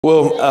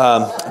Well,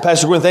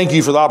 Pastor Gwen, thank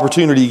you for the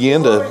opportunity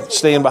again to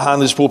stand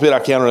behind this pulpit. I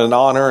count it an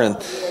honor, and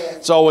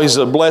it's always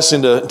a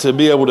blessing to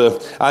be able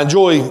to. I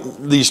enjoy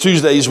these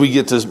Tuesdays we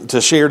get to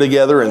share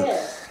together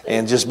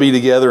and just be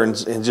together, and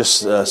just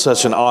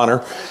such an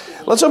honor.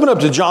 Let's open up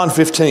to John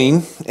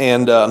 15,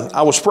 and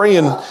I was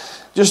praying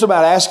just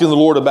about asking the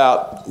Lord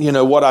about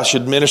what I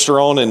should minister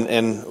on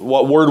and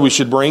what word we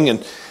should bring.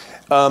 And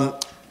about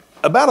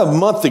a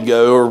month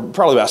ago, or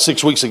probably about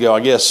 6 weeks ago, I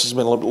guess it's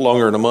been a little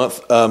longer than a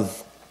month.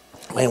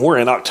 Man, we're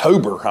in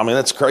October. I mean,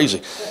 that's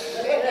crazy.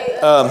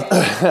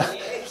 The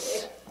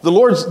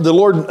Lord,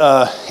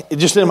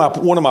 just in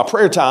one of my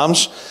prayer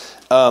times,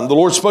 the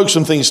Lord spoke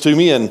some things to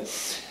me, and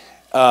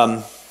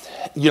I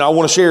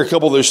want to share a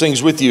couple of those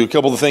things with you. A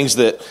couple of the things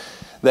that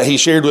He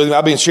shared with me.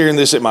 I've been sharing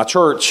this at my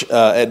church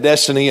at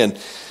Destiny, and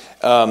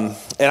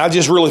I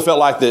just really felt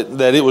like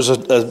that it was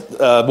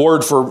a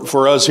word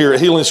for us here at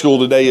Healing School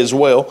today as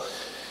well.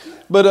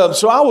 But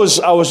so I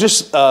was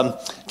just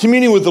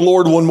communing with the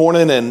Lord one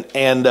morning,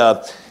 and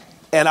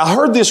I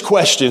heard this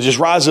question just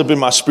rise up in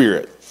my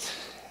spirit.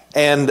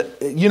 And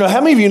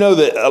how many of you know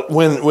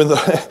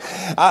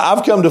that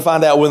I've come to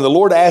find out when the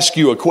Lord asks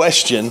you a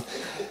question,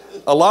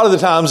 a lot of the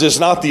times it's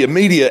not the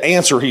immediate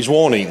answer He's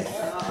wanting,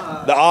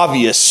 the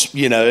obvious,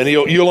 and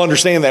you'll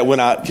understand that when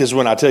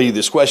I tell you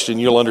this question,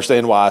 you'll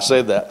understand why I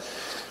said that.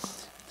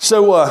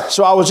 So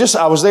I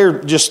was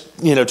there just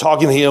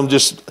talking to Him.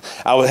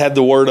 I had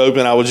the Word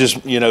open. I was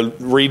just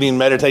reading,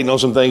 meditating on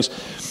some things,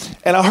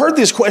 and I heard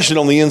this question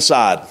on the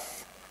inside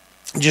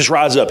just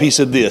rise up. He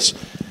said this: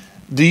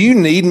 "Do you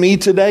need me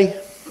today?"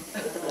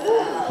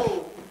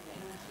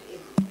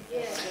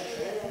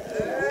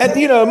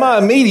 And my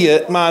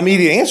immediate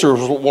answer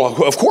was,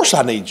 "Well, of course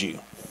I need you.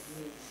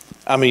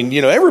 I mean,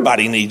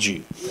 everybody needs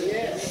you."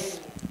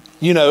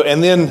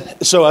 And then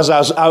so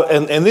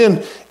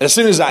then as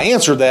soon as I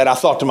answered that, I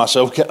thought to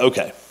myself,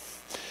 okay,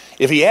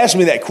 if He asked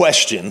me that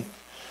question,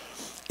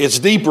 it's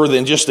deeper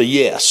than just a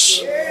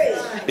yes.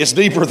 It's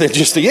deeper than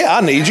just a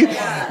I need you.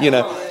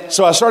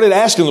 So I started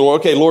asking the Lord,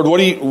 okay, Lord,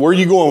 where are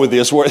you going with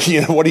this? What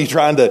are you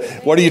trying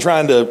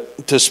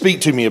to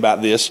speak to me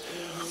about this?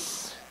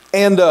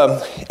 And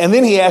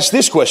then He asked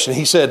this question.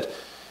 He said,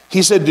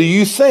 do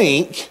you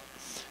think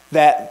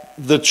that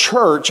the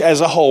church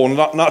as a whole,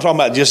 not talking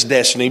about just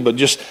Destiny, but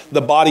just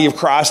the body of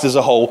Christ as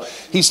a whole,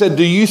 He said,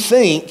 do you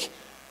think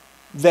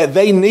that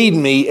they need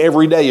me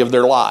every day of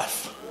their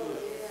life?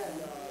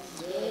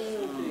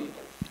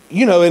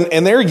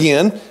 And there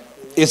again,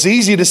 it's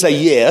easy to say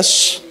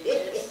yes,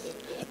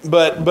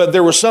 but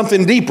there was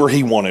something deeper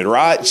He wanted,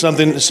 right?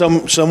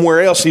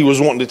 Somewhere else He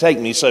was wanting to take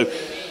me. So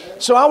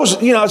I was,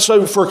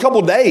 so for a couple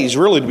of days,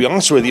 really, to be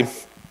honest with you,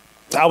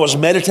 I was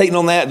meditating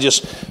on that,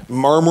 just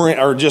murmuring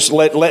or just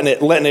letting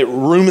it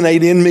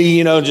ruminate in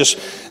me,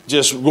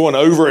 just going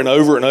over and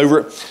over and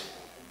over it.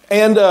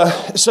 And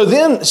so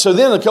then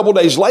a couple of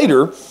days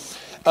later,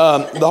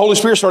 the Holy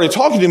Spirit started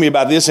talking to me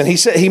about this, and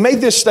He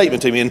made this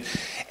statement to me,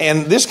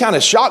 and this kind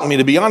of shocked me,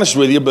 to be honest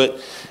with you.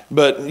 But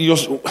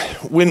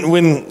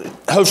when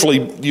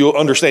hopefully you'll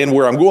understand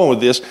where I'm going with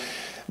this.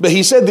 But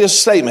He said this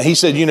statement. He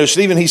said,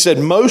 Stephen, He said,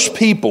 most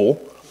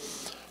people,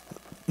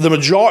 the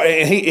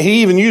majority, and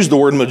he even used the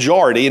word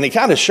majority, and it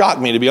kind of shocked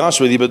me, to be honest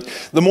with you, but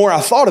the more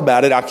I thought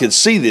about it, I could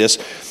see this.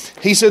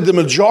 He said the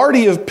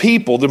majority of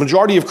people, the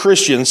majority of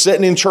Christians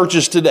sitting in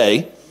churches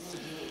today,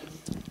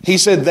 he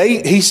said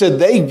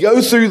they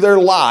go through their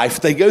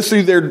life, they go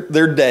through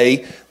their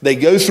day, they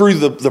go through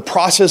the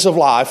process of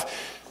life,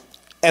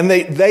 and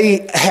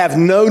they have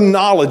no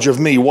knowledge of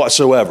me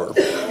whatsoever.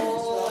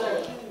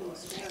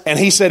 And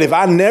he said, if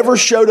I never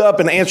showed up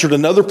and answered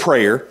another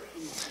prayer,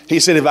 he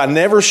said, if I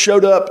never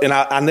showed up, and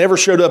I never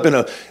showed up in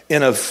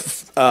a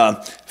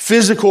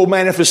physical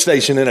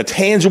manifestation, in a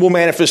tangible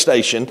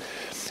manifestation,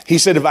 he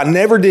said, if I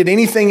never did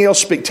anything else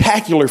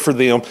spectacular for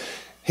them,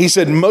 he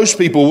said, most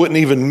people wouldn't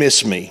even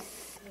miss me.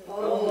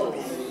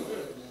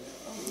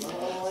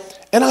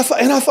 And I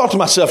thought to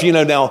myself,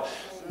 now,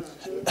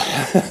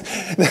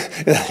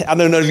 I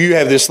don't know if you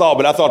have this thought,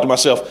 but I thought to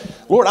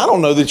myself, Lord, I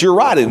don't know that you're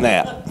right in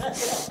that.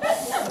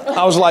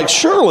 I was like,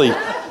 surely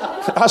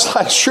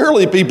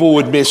people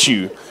would miss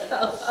you.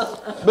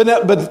 But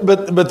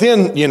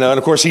then, and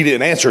of course He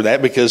didn't answer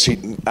that because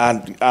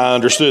I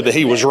understood that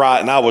He was right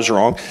and I was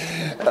wrong.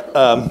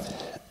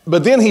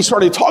 But then He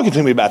started talking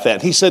to me about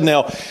that. He said,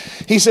 now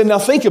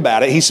think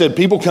about it. He said,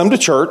 people come to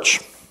church.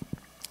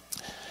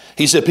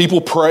 He said,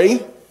 people pray.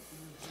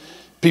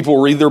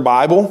 People read their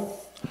Bible.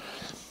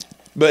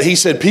 But he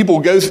said,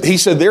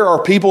 there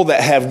are people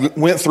that have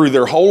went through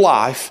their whole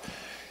life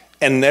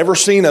and never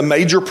seen a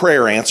major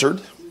prayer answered.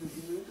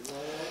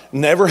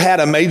 Never had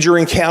a major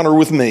encounter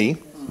with me.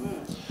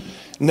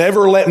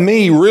 Never let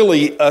me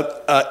really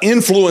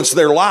influence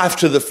their life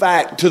to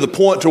the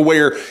point to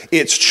where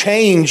it's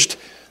changed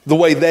the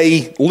way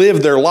they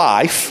live their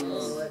life.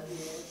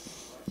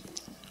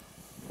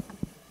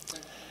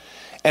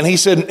 And he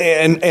said,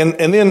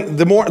 and then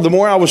the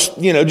more I was,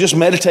 just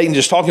meditating,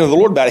 just talking to the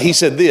Lord about it, he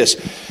said this.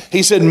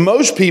 He said,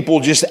 most people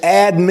just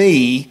add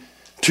me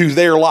to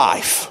their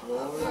life.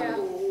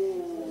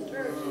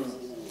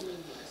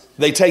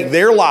 They take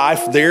their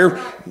life,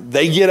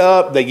 they get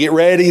up, they get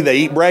ready, they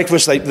eat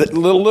breakfast.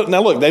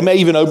 Now look, they may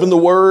even open the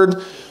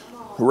Word,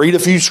 read a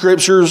few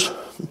scriptures,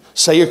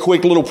 say a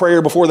quick little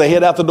prayer before they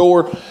head out the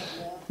door.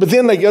 But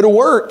then they go to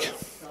work,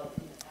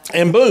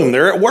 and boom,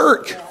 they're at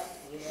work.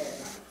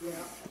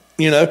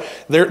 You know,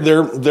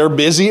 they're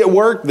busy at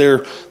work.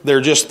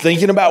 They're just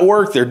thinking about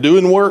work. They're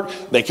doing work.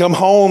 They come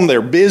home.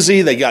 They're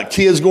busy. They got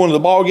kids going to the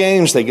ball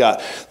games. They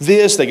got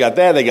this. They got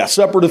that. They got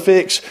supper to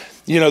fix.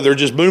 You know, they're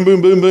just boom,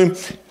 boom, boom, boom,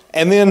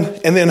 and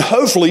then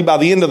hopefully by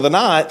the end of the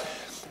night,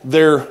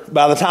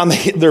 by the time they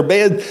hit their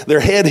bed, their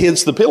head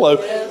hits the pillow.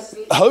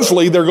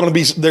 Hopefully they're going to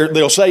be.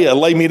 They'll say a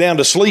 "lay me down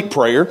to sleep"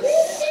 prayer.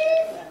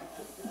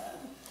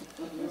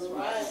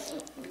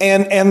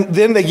 And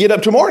then they get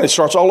up tomorrow and it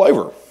starts all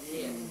over.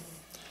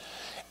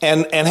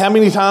 And how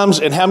many times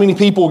and how many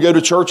people go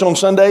to church on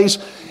Sundays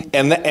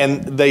and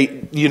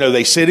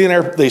they sit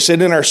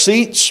in our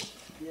seats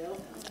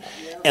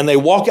and they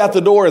walk out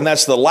the door, and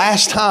that's the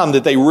last time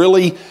that they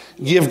really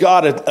give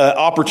God an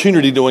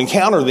opportunity to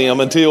encounter them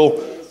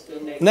until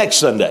next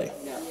Sunday.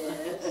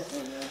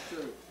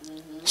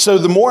 So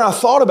the more I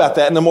thought about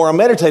that and the more I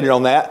meditated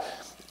on that,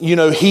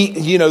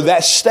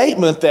 that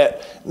statement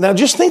that, now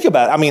just think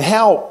about it. I mean,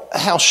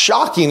 how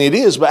shocking it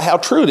is, but how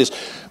true it is.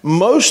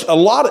 And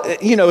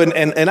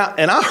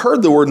I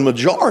heard the word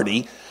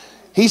majority.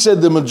 He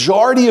said the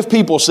majority of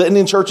people sitting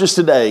in churches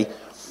today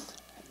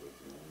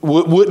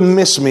wouldn't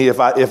miss me if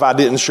I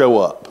didn't show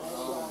up.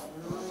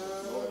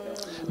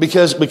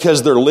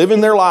 Because they're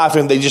living their life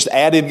and they just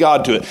added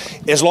God to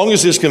it. As long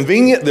as it's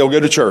convenient, they'll go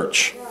to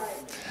church.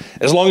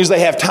 As long as they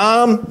have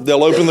time,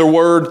 they'll open their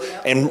word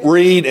and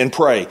read and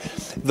pray.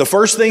 The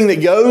first thing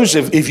that goes,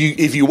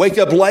 if you wake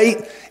up late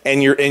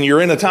and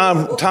you're in a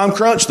time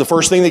crunch, the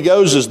first thing that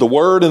goes is the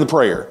word and the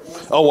prayer.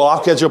 Oh, well,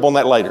 I'll catch up on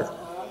that later.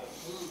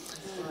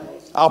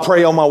 I'll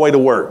pray on my way to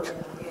work.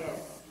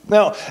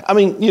 Now, I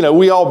mean,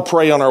 we all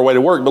pray on our way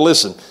to work, but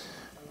listen,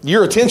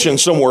 your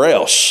attention's somewhere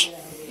else.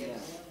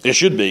 It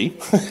should be.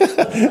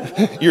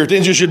 Your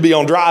attention should be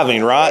on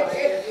driving, right?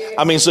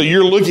 I mean, so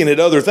you're looking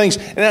at other things.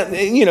 And,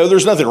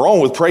 there's nothing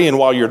wrong with praying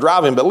while you're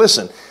driving. But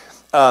listen,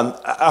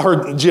 I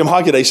heard Jim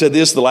Hockaday said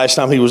this the last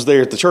time he was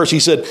there at the church. He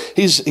said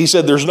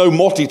there's no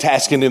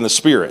multitasking in the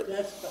Spirit.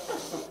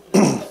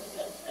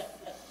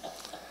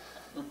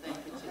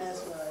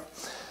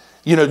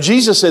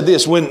 Jesus said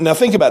this. Now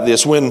think about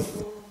this. When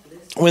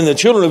the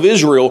children of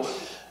Israel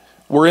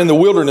were in the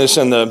wilderness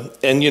and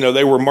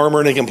they were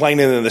murmuring and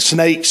complaining, and the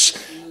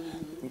snakes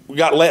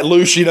got let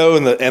loose,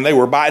 and they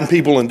were biting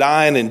people and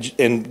dying,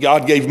 and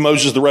God gave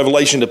Moses the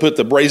revelation to put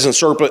the brazen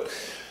serpent,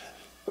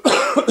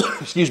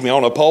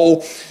 on a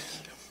pole.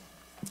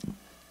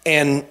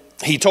 And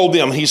he told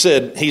them, he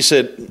said,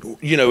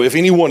 if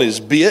anyone is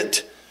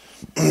bit,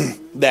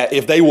 that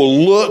if they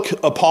will look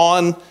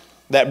upon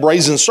that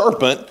brazen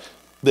serpent,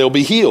 they'll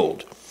be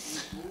healed.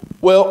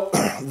 Well,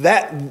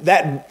 that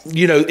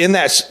in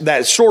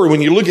that story,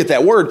 when you look at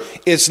that word,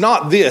 it's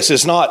not this.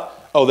 It's not,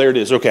 oh, there it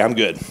is. Okay, I'm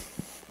good.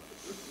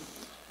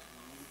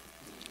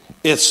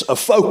 It's a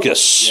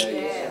focus.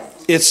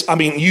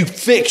 You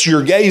fix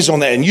your gaze on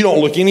that and you don't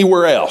look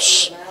anywhere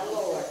else.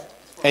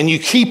 And you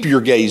keep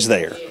your gaze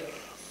there.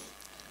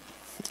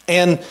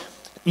 And,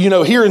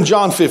 here in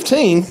John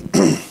 15,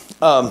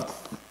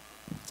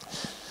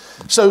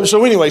 so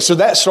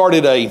that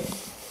started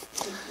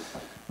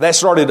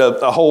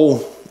a whole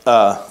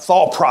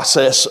thought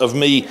process of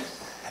me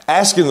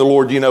asking the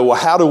Lord,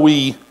 how do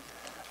we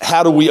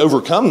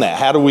overcome that?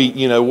 How do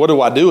we, what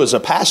do I do as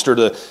a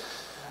pastor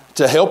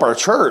to help our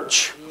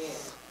church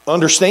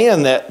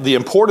understand that the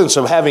importance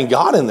of having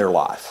God in their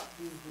life?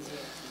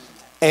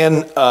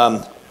 And,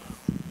 and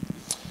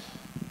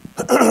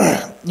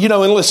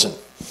listen,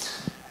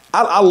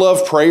 I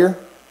love prayer.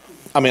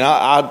 I mean,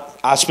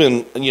 I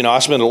spend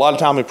a lot of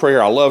time in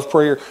prayer. I love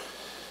prayer.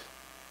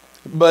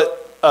 But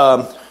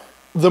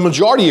the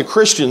majority of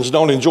Christians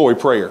don't enjoy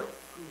prayer.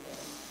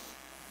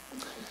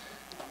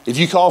 If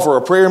you call for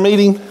a prayer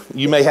meeting,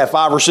 you may have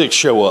 5 or 6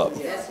 show up.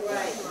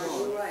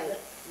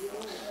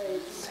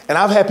 And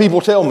I've had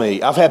people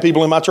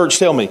in my church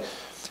tell me,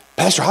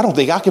 Pastor, I don't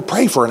think I could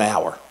pray for an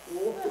hour.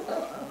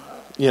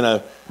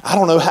 I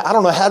don't know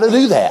how to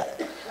do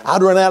that.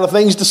 I'd run out of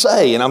things to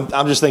say. And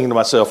I'm just thinking to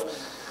myself,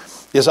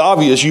 it's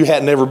obvious you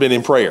had never been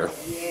in prayer.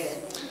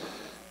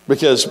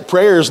 Because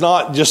prayer is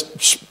not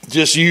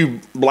just you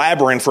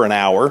blabbering for an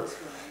hour.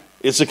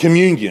 It's a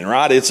communion,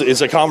 right?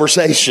 It's a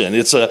conversation.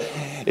 It's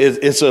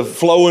a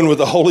flowing with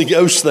the Holy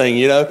Ghost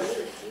thing,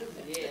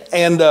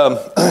 And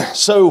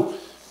so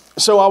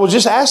I was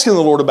just asking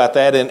the Lord about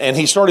that, and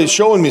He started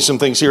showing me some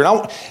things here. And I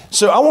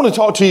want to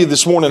talk to you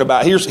this morning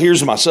about,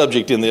 here's my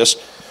subject in this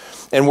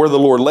and where the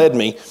Lord led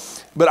me.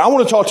 But I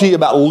want to talk to you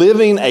about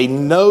living a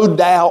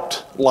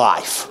no-doubt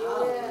life.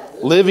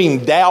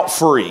 Living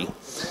doubt-free.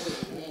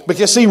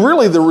 Because see,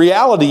 really the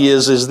reality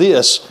is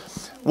this.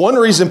 One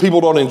reason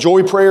people don't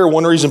enjoy prayer,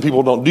 one reason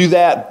people don't do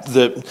that,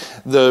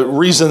 the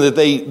reason that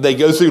they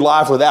go through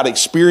life without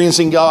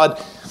experiencing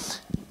God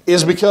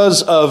is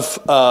because of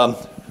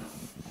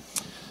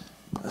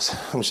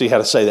let me see how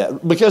to say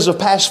that, because of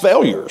past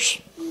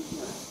failures,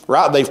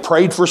 right? They've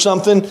prayed for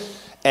something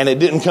and it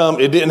didn't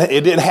it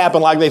didn't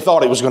happen like they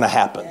thought it was going to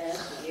happen.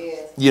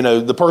 You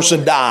know, the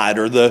person died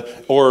or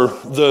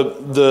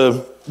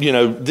the you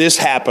know, this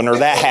happened or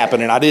that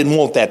happened, and I didn't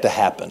want that to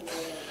happen.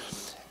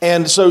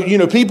 And so, you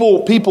know,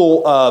 people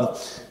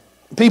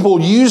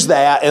use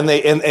that, and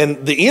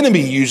the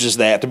enemy uses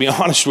that, to be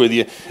honest with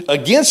you,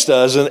 against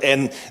us,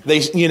 and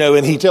they, you know,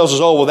 and he tells us,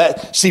 oh,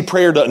 well,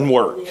 prayer doesn't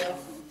work.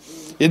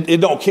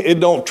 It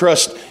don't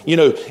trust, you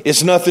know,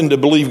 it's nothing to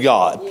believe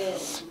God.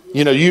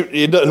 You know,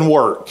 it doesn't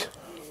work.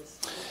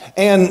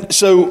 And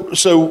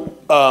so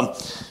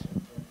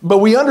but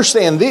we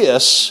understand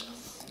this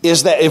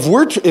is that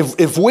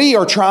if we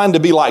are trying to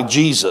be like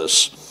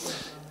Jesus,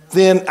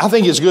 then I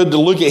think it's good to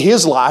look at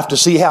his life to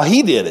see how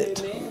he did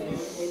it.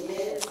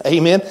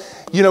 Amen.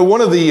 You know, one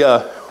of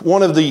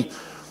the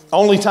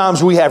only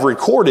times we have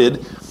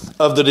recorded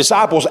of the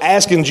disciples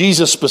asking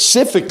Jesus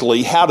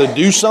specifically how to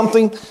do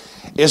something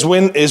is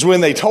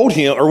when they told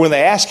him, or when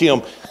they asked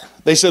him,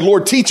 they said,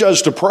 Lord, teach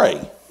us to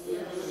pray.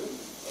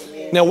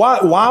 Now,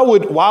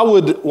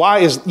 why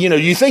is, you know,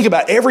 you think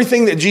about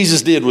everything that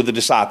Jesus did with the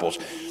disciples.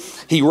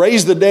 He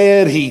raised the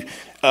dead. He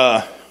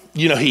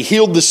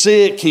healed the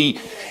sick. He,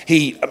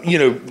 you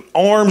know,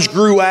 arms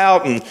grew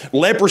out and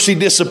leprosy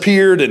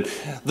disappeared and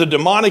the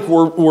demonic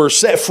were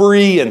set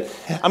free. And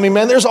I mean,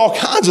 man, there's all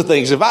kinds of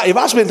things. If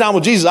I spend time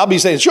with Jesus, I'll be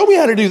saying, show me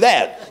how to do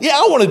that. Yeah,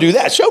 I want to do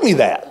that. Show me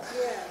that.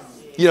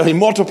 You know, he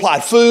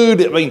multiplied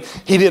food. I mean,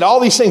 he did all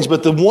these things.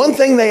 But the one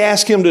thing they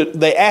asked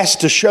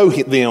to show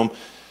them,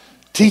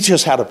 teach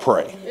us how to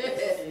pray.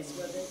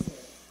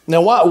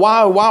 Now,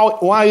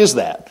 why is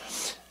that?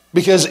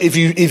 Because if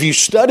you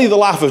study the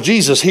life of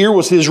Jesus, here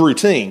was his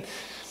routine.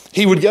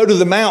 He would go to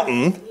the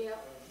mountain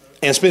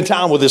and spend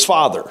time with his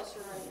Father.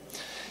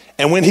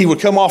 And when he would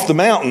come off the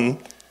mountain,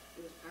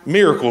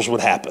 miracles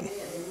would happen.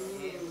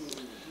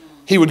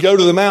 He would go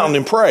to the mountain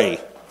and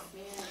pray.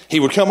 He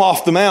would come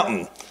off the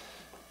mountain.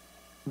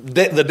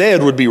 The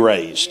dead would be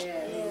raised.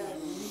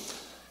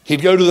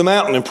 He'd go to the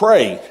mountain and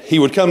pray. He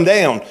would come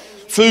down.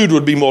 Food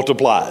would be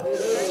multiplied.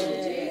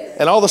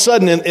 And all of a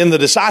sudden in the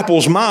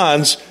disciples'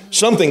 minds,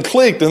 something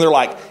clicked, and they're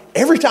like,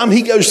 every time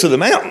he goes to the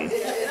mountain,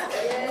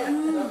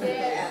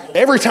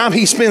 every time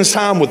he spends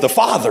time with the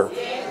Father,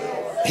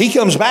 he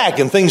comes back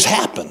and things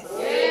happen.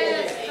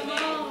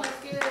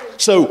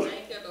 So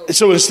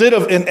instead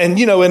of, and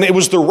you know, and it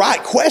was the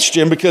right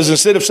question, because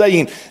instead of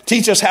saying,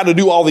 teach us how to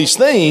do all these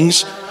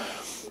things,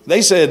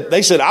 they said,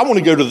 I want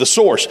to go to the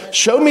source.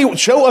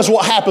 Show us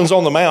what happens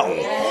on the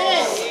mountain.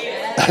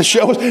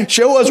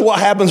 Show us what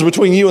happens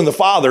between you and the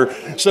Father,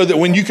 so that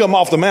when you come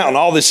off the mountain,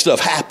 all this stuff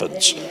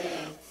happens.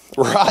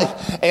 Right?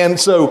 And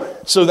so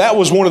that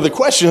was one of the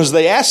questions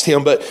they asked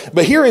him.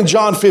 But here in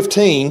John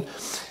 15,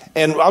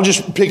 and I'll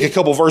just pick a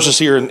couple verses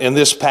here in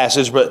this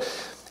passage, but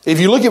if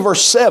you look at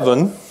verse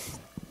 7,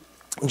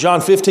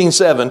 John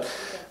 15:7,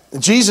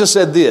 Jesus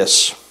said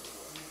this,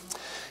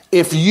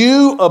 if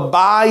you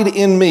abide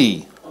in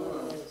me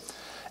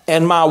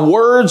and my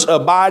words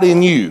abide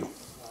in you,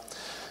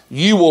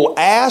 you will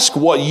ask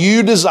what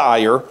you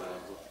desire,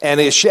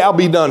 and it shall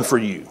be done for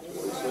you.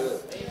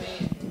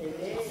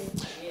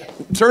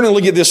 Turn and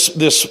look at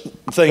this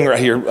thing right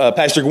here.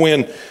 Pastor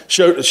Gwen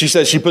she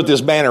says she put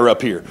this banner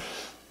up here.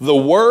 The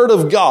Word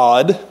of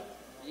God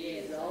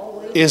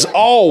is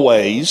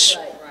always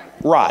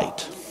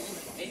right.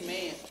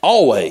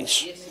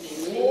 Always.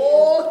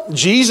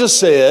 Jesus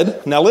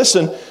said, now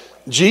listen,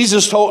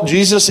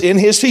 Jesus in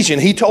his teaching,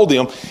 he told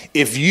them,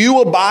 if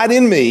you abide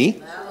in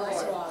me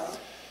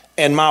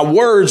and my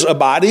words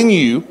abide in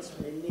you,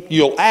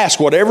 you'll ask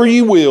whatever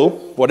you will,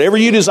 whatever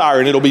you desire,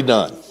 and it'll be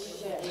done.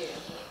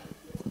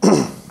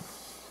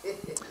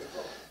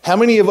 How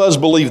many of us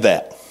believe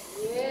that?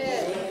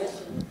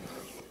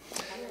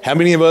 How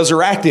many of us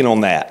are acting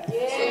on that?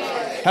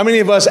 How many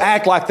of us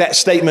act like that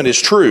statement is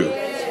true?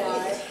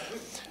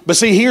 But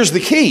see, here's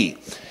the key.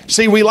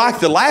 See, we like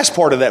the last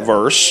part of that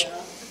verse.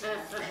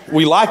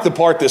 We like the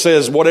part that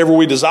says whatever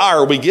we desire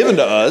will be given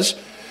to us.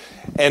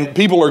 And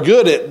people are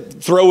good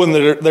at throwing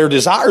their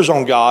desires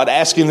on God,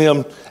 asking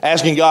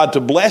God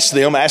to bless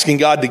them, asking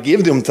God to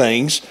give them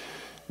things.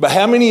 But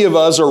how many of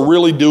us are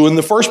really doing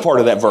the first part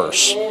of that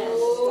verse?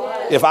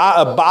 If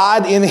I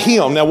abide in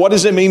him. Now, what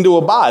does it mean to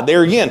abide?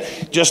 There again,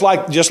 just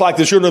like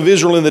the children of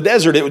Israel in the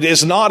desert,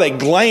 it's not a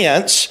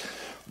glance.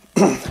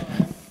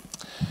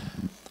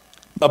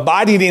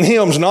 Abiding in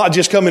him is not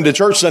just coming to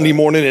church Sunday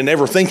morning and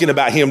never thinking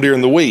about him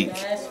during the week.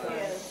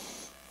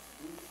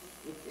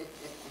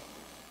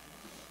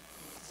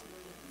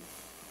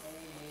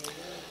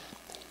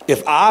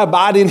 If I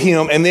abide in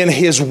him and then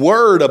his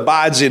word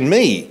abides in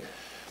me.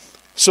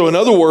 So in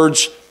other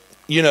words,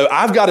 you know,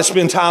 I've got to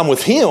spend time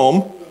with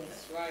him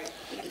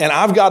and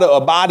I've got to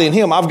abide in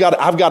him. I've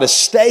got to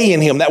stay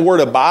in him. That word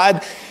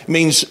abide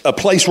means a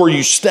place where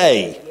you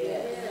stay.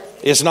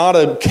 It's not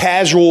a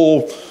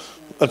casual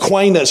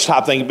acquaintance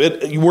type thing,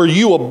 but where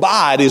you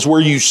abide is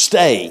where you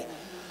stay.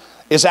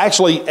 It's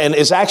actually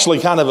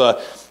kind of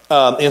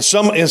a in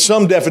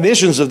some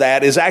definitions of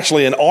that is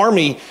actually an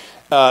army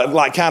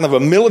like kind of a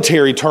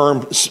military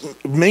term,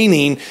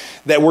 meaning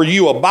that where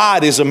you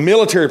abide is a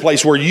military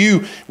place where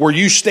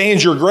you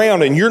stand your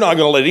ground and you're not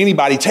going to let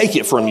anybody take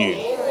it from you.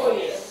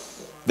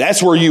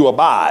 That's where you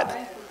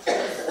abide.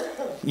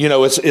 You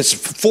know, it's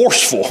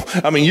forceful.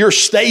 I mean, you're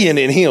staying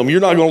in Him. You're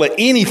not going to let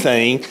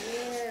anything,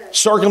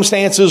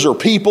 circumstances or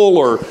people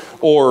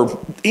or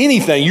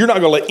anything, you're not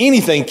going to let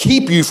anything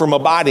keep you from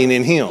abiding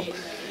in Him.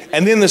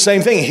 And then the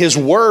same thing, His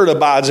Word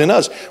abides in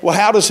us. Well,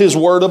 how does His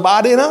Word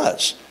abide in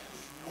us?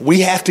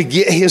 We have to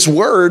get His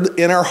Word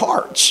in our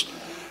hearts,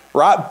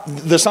 right?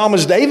 The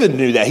psalmist David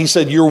knew that. He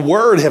said, your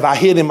Word have I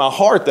hid in my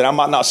heart that I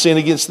might not sin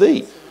against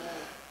Thee.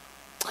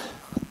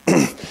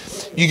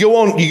 You go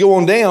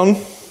on down,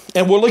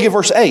 and we'll look at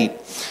verse 8.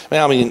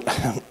 I mean,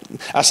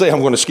 I say I'm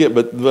going to skip,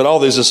 but all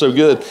this is so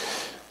good.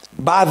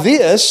 By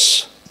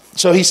this,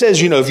 so he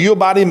says, you know, if you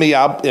abide in me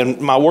and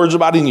my words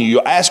abide in you,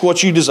 you'll ask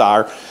what you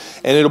desire,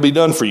 and it'll be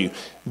done for you.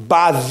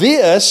 By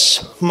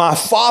this, my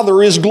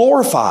Father is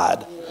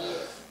glorified,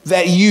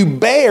 that you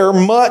bear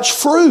much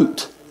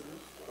fruit.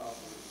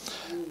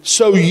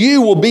 So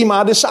you will be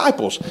my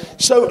disciples.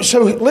 So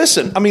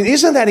listen, I mean,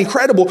 isn't that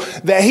incredible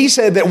that he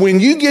said that when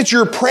you get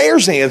your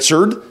prayers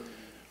answered,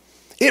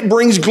 it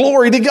brings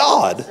glory to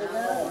God.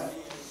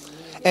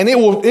 And it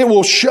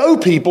will show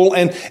people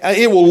and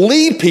it will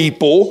lead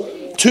people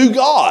to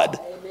God.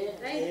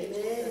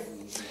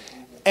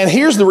 And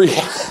here's the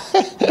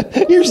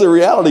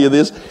reality of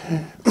this.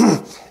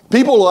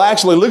 People will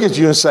actually look at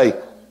you and say,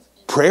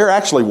 prayer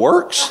actually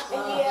works?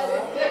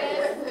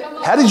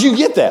 How did you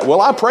get that? Well,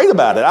 I prayed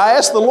about it. I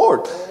asked the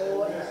Lord.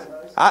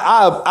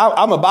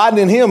 I'm abiding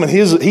in Him, and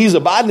He's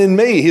abiding in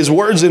me. His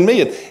word's in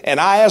me. And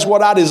I asked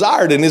what I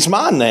desired, and it's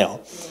mine now.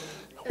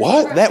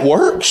 What? That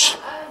works?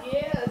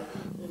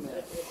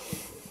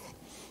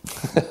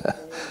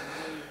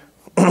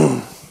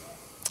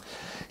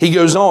 He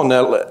goes on.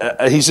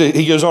 Now, he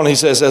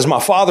says, as my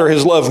Father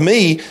has loved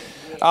me,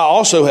 I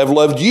also have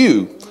loved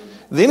you.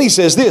 Then he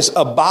says this,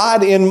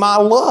 abide in my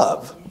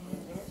love.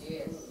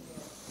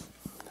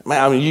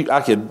 Man, I mean,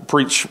 I could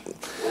preach.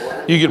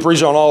 You could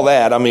preach on all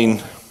that. I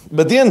mean,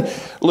 but then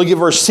look at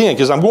verse 10,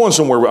 because I'm going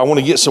somewhere. I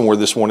want to get somewhere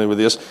this morning with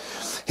this.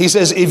 He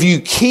says, if you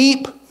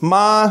keep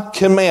my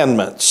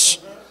commandments,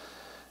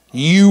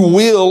 you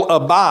will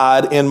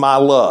abide in my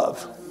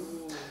love.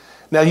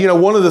 Now, you know,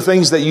 one of the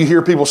things that you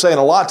hear people saying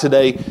a lot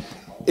today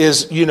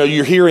is, you know,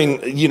 you're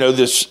hearing, you know,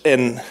 this,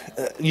 and,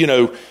 you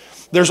know,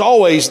 there's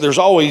always,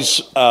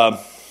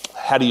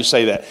 how do you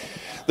say that?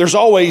 There's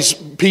always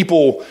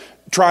people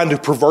trying to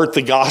pervert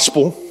the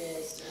gospel.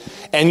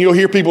 And you'll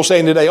hear people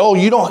saying today, oh,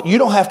 you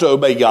don't have to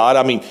obey God.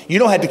 I mean, you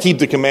don't have to keep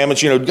the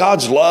commandments. You know,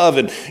 God's love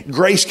and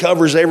grace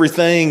covers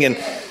everything.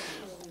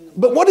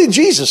 But what did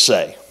Jesus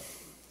say?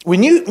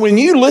 When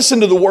you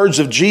listen to the words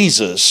of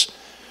Jesus,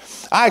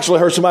 I actually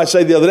heard somebody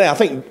say the other day, I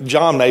think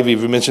John maybe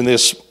even mentioned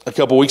this a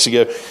couple weeks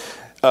ago.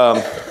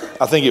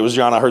 I think it was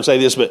John I heard say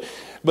this,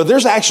 but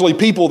there's actually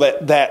people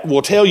that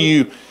will tell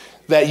you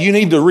that you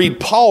need to read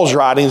Paul's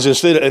writings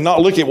and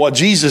not look at what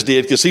Jesus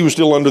did, because he was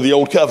still under the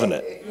old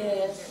covenant.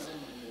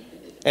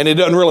 And it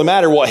doesn't really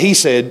matter what he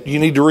said. You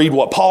need to read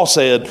what Paul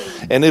said,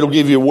 and it'll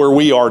give you where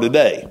we are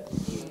today.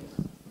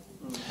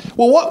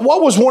 Well,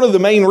 what was one of the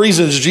main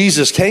reasons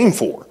Jesus came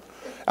for?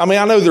 I mean,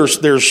 I know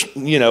there's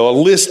you know, a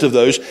list of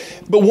those,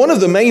 but one of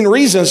the main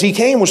reasons he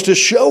came was to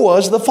show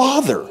us the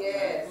Father.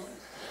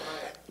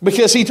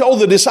 Because he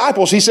told the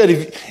disciples,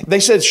 they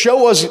said,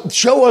 show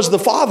us the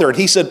Father. And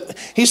he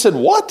said,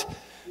 what?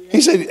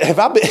 He said,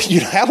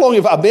 how long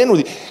have I been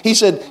with you? He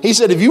said,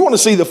 if you want to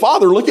see the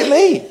Father, look at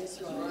me.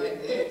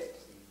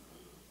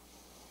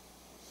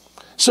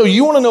 So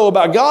you want to know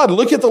about God,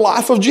 look at the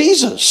life of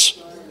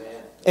Jesus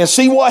and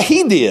see what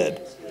He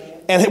did.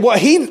 And what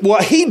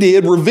he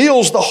did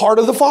reveals the heart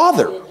of the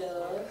Father.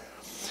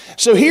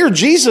 So here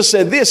Jesus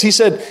said this. He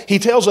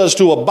tells us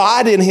to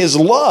abide in His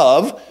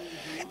love,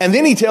 and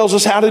then He tells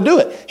us how to do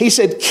it. He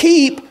said,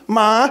 keep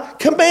my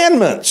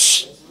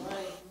commandments.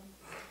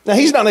 Now,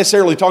 He's not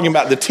necessarily talking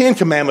about the 10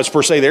 commandments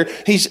per se there.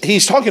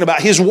 He's talking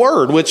about His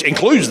word, which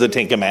includes the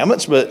 10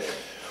 commandments. But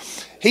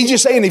He's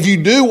just saying, if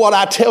you do what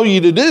I tell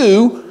you to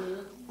do,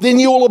 then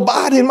you will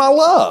abide in my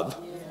love.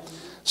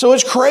 So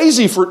it's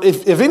crazy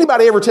if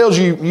anybody ever tells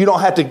you you don't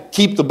have to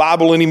keep the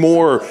Bible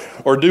anymore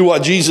or do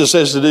what Jesus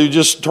says to do,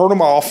 just turn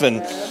them off and,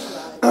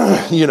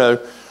 you know.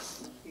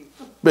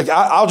 But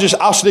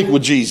I'll stick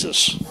with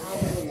Jesus.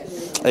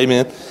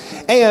 Amen.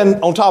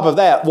 And on top of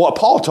that, what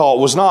Paul taught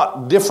was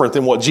not different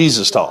than what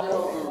Jesus taught.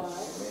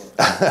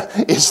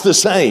 It's the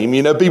same.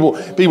 You know,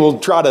 people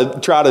try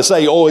to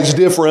say, oh, it's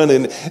different,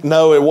 and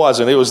no, it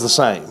wasn't. It was the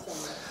same.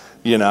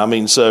 You know, I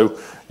mean, so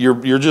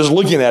you're just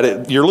looking at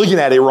it. You're looking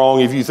at it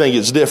wrong if you think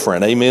it's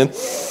different. Amen.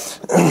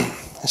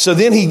 So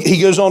then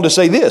he goes on to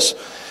say this.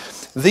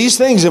 These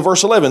things in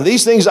verse 11,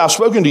 these things I've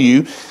spoken to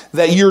you,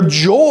 that your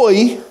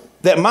joy,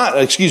 that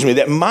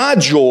my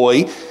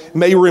joy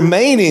may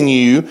remain in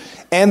you,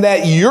 and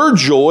that your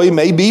joy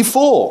may be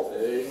full.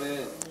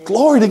 Amen.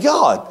 Glory to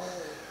God.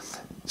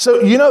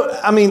 So, you know,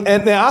 I mean,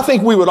 and now I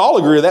think we would all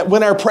agree that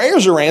when our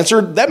prayers are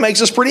answered, that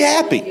makes us pretty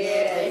happy.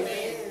 Yeah.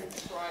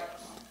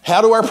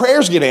 How do our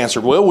prayers get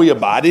answered? Well, we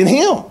abide in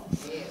him,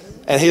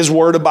 and his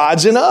word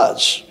abides in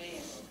us.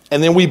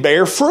 And then we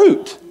bear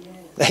fruit.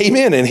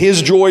 Amen. And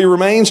his joy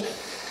remains,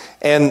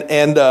 and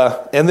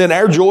then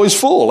our joy is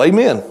full.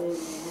 Amen.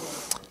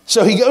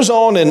 So he goes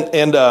on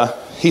and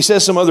he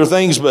says some other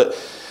things, but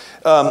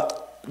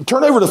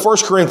turn over to 1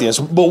 Corinthians.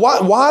 But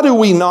why do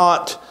we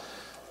not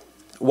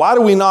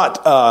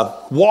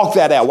walk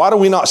that out? Why do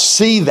we not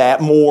see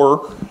that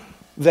more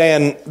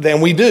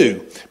than we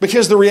do?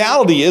 Because the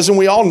reality is, and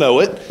we all know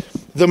it,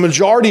 the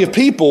majority of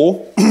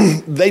people,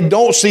 they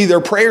don't see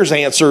their prayers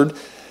answered.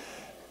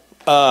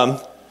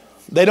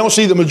 They don't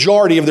see the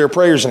majority of their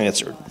prayers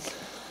answered.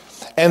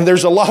 And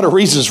there's a lot of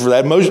reasons for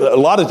that. A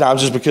lot of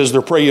times it's because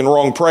they're praying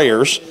wrong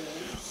prayers.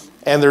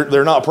 And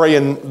they're not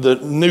praying the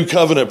new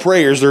covenant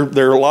prayers. A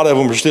lot of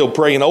them are still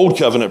praying old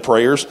covenant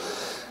prayers,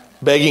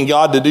 begging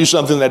God to do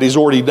something that he's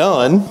already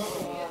done.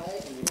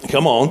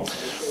 Come on.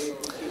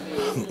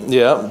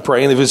 Yeah,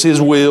 praying if it's his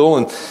will.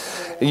 And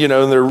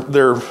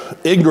they're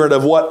ignorant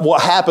of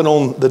what happened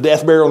on the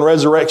death, burial, and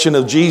resurrection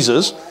of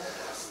Jesus.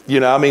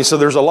 So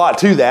there's a lot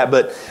to that.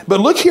 But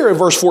look here at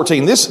verse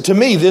 14. To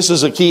me, this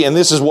is a key, and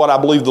this is what I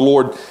believe the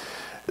Lord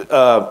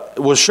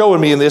was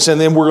showing me in this. And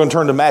then we're going to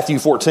turn to Matthew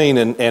 14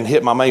 and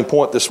hit my main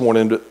point this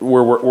morning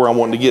where I'm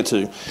wanting to get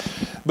to.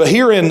 But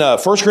here in 1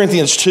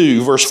 Corinthians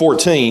 2, verse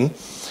 14,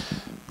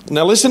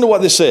 now listen to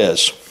what this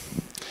says.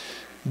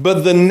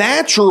 But the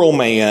natural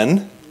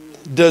man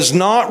does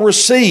not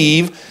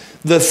receive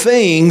the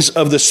things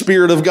of the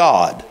Spirit of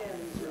God.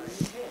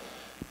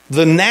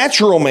 The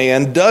natural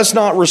man does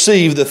not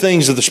receive the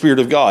things of the Spirit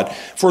of God,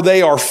 for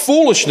they are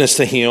foolishness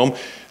to him,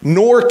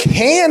 nor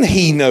can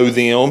he know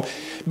them,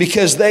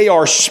 because they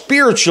are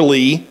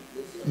spiritually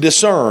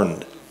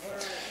discerned.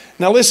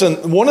 Now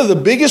listen, one of the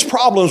biggest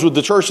problems with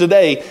the church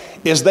today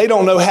is they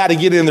don't know how to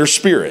get in their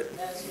spirit.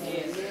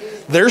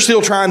 They're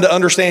still trying to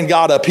understand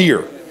God up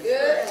here.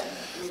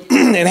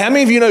 And how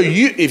many of you know,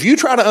 if you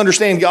try to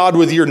understand God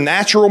with your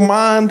natural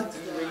mind,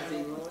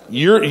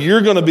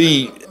 you're going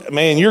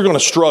to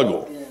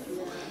struggle.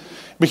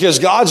 Because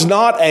God's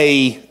not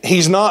I'll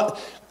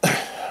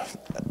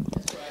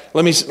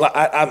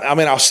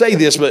say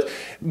this, but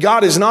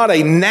God is not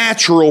a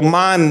natural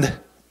mind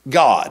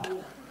God.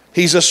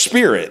 He's a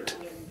spirit.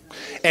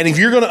 And if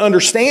you're going to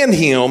understand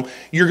him,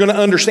 you're going to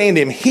understand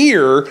him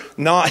here,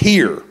 not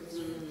here.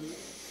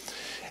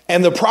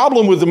 And the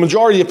problem with the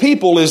majority of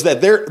people is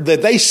that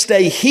they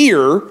stay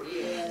here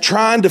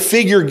trying to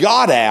figure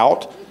God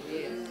out,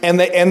 and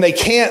they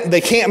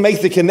can't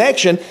make the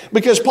connection,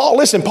 because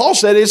Paul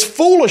said it's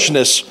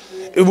foolishness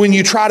when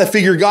you try to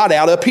figure God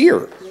out up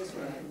here.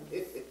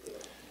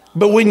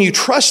 But when you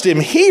trust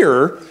him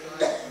here,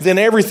 then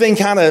everything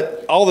kind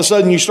of, all of a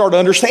sudden you start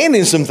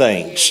understanding some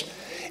things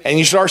and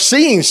you start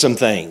seeing some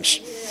things.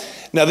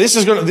 Now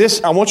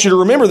I want you to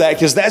remember that,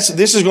 because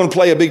this is going to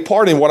play a big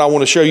part in what I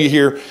want to show you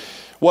here,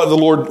 what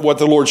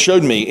the Lord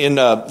showed me.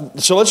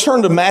 So let's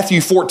turn to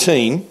Matthew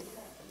 14.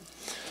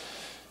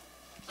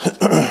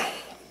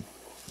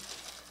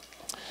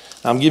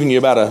 I'm giving you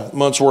about a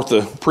month's worth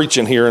of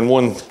preaching here in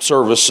one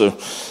service, so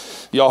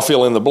y'all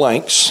fill in the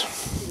blanks.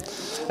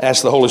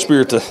 Ask the Holy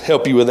Spirit to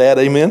help you with that.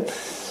 Amen.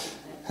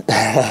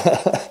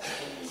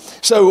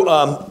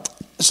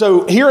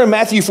 So here in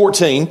Matthew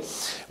 14,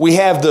 we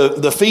have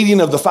the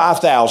feeding of the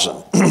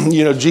 5,000.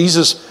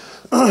 Jesus,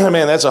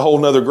 man, that's a whole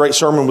nother great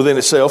sermon within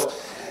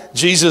itself.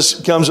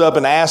 Jesus comes up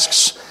and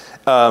asks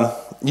one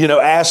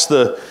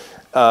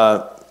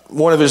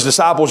of his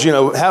disciples, where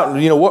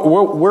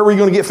are we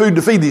going to get food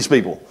to feed these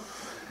people?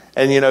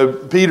 And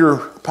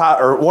Peter,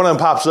 or one of them,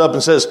 pops up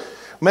and says,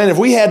 "Man, if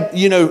we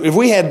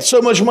had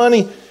so much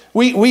money,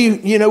 we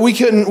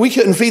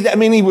couldn't feed that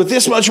many with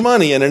this much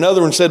money." And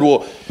another one said,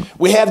 "Well,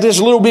 we have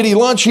this little bitty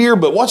lunch here,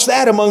 but what's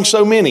that among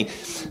so many?"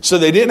 So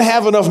they didn't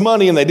have enough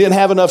money and they didn't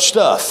have enough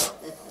stuff.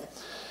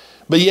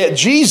 But yet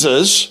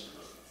Jesus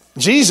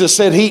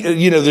said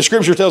the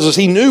scripture tells us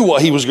he knew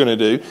what he was going to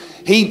do.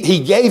 He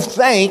gave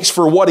thanks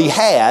for what he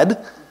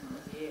had,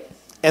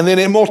 and then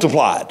it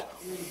multiplied.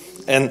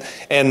 And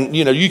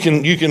you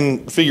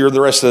can figure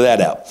the rest of that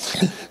out,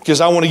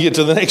 because I want to get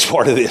to the next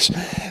part of this.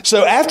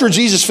 So after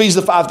Jesus feeds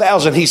the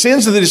 5,000, he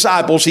sends to the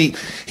disciples. He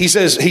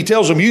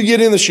tells them, "You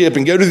get in the ship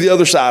and go to the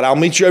other side. I'll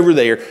meet you over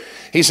there."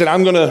 He said,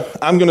 "I'm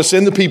gonna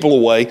send the people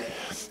away,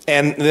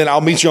 and then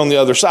I'll meet you on the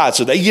other side."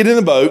 So they get in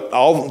the boat.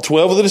 All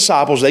 12 of the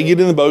disciples, they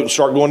get in the boat and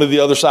start going to the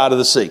other side of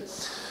the sea,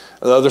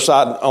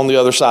 on the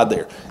other side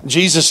there.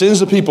 Jesus sends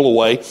the people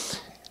away.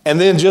 And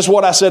then just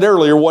what I said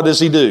earlier, what does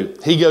he do?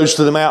 He goes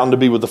to the mountain to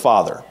be with the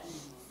Father.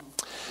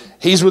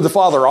 He's with the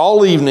Father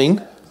all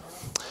evening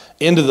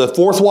into the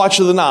fourth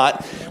watch of the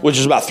night, which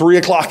is about 3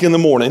 o'clock in the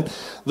morning.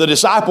 The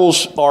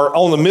disciples are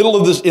in the middle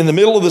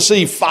of the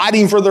sea,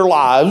 fighting for their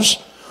lives.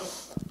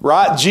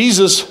 Right?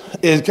 Jesus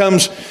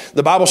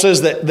the Bible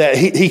says that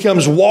he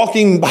comes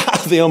walking by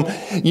them,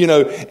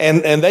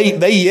 and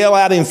they yell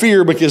out in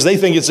fear because they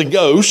think it's a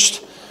ghost.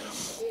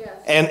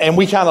 And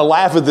we kind of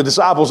laugh at the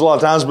disciples a lot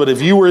of times, but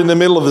if you were in the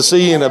middle of the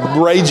sea in a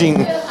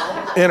raging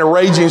in a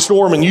raging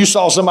storm and you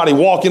saw somebody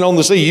walking on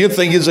the sea, you'd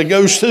think it's a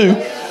ghost too.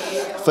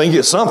 Think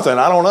it's something,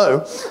 I don't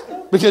know.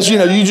 Because,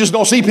 you just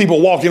don't see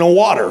people walking on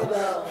water.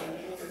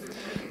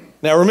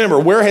 Now remember,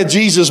 where had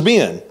Jesus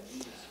been?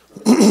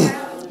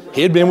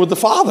 He had been with the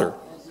Father.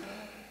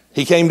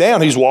 He came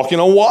down, he's walking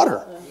on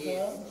water.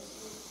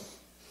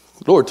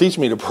 Lord, teach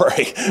me to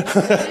pray.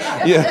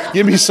 Yeah,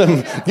 give me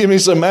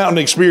some mountain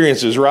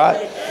experiences,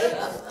 right?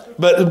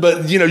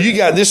 But you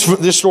got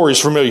this story is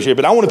familiar here,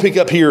 but I want to pick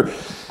up here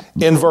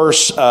in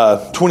verse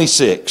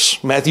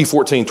 26, Matthew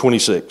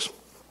 14:26.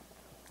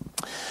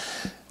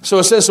 So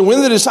it says, so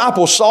when the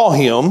disciples saw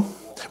him,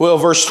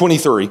 verse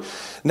 23,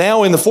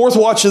 now in the fourth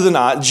watch of the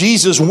night,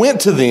 Jesus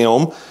went to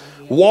them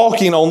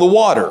walking on the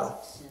water.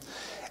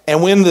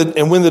 And when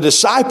the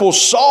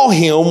disciples saw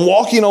him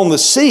walking on the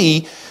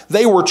sea,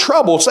 they were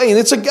troubled, saying,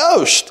 it's a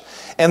ghost.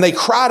 And they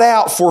cried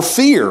out for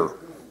fear.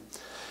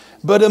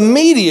 But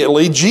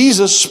immediately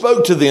Jesus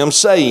spoke to them,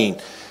 saying,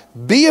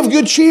 be of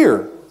good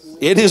cheer.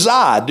 It is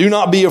I. Do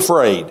not be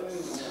afraid.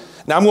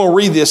 Now I'm going to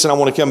read this and I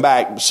want to come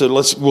back. So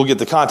we'll get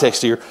the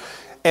context here.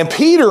 And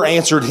Peter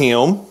answered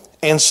him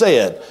and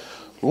said,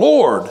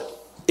 Lord,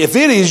 if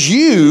it is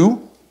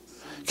you,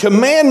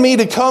 command me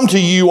to come to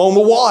you on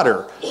the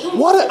water.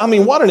 What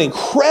an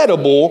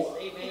incredible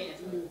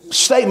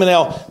statement.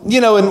 Now,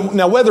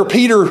 whether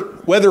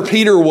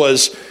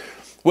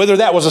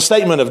that was a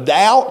statement of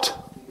doubt,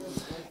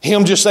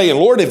 him just saying,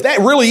 Lord, if that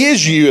really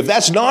is you, if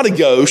that's not a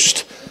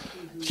ghost,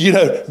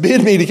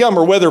 bid me to come,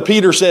 or whether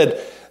Peter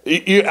said,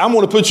 I'm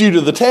going to put you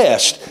to the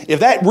test.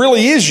 If that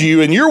really is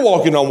you and you're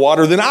walking on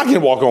water, then I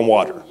can walk on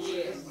water.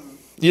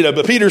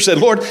 But Peter said,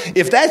 Lord,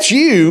 if that's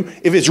you,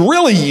 if it's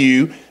really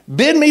you,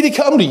 bid me to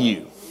come to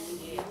you.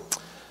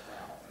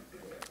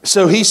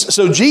 So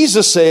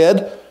Jesus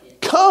said,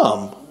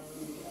 come.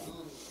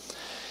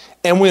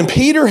 And when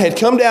Peter had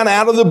come down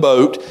out of the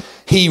boat,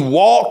 he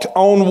walked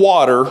on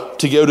water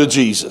to go to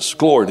Jesus.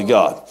 Glory to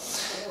God.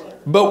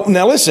 But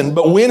now listen,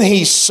 but when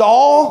he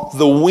saw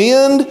the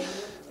wind,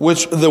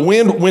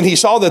 when he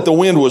saw that the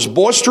wind was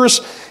boisterous,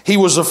 he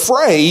was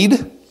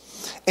afraid,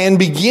 and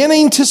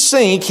beginning to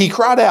sink, he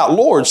cried out,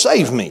 Lord,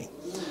 save me.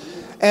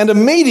 And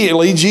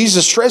immediately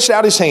Jesus stretched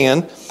out his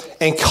hand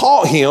and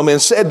caught him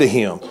and said to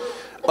him,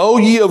 O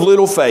ye of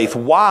little faith,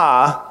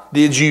 why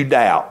did you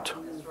doubt?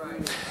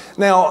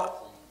 Now,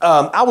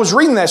 I was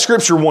reading that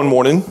scripture one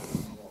morning,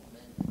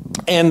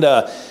 and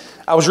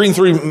I was reading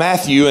through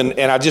Matthew, and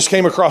I just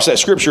came across that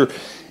scripture.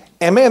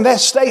 And man, that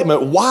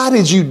statement, why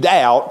did you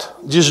doubt,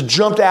 just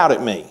jumped out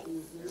at me.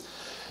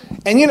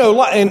 And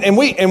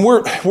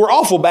we're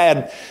awful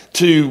bad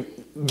to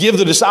give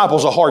the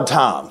disciples a hard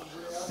time.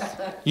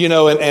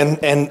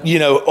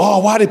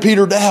 Why did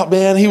Peter doubt,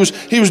 man? He was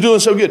doing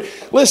so good.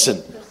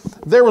 Listen,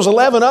 there was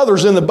 11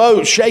 others in the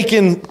boat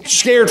shaking,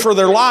 scared for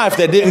their life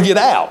that didn't get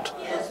out.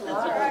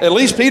 At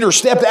least Peter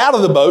stepped out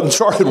of the boat and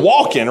started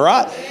walking,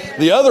 right?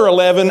 The other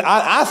 11,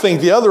 I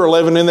think the other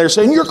 11 in there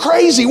saying, you're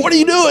crazy. What are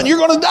you doing? You're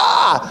going to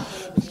die.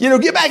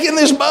 Get back in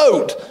this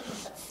boat.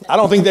 I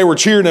don't think they were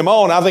cheering him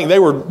on. I think they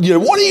were,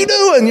 what are you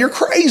doing? You're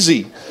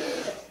crazy.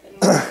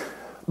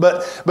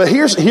 But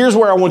here's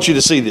where I want you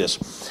to see this.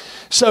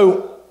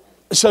 So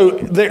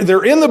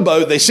they're in the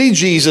boat. They see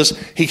Jesus.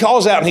 He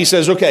calls out and he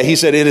says, okay, he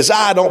said, it is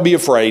I, don't be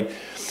afraid.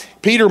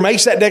 Peter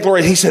makes that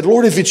declaration. He said,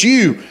 Lord, if it's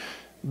you,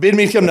 bid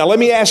me to come. Now, let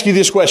me ask you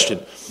this question.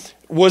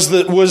 Was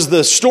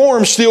the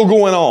storm still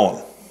going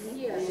on?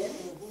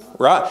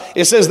 Right?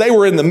 It says they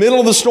were in the middle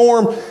of the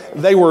storm.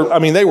 They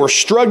were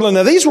struggling.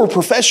 Now, these were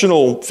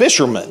professional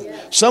fishermen.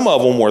 Some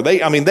of them were.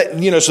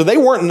 So they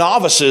weren't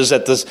novices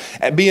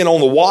at being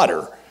on the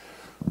water.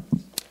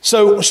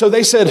 So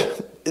they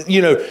said,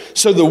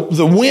 so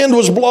the wind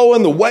was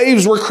blowing, the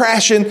waves were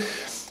crashing,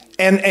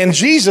 and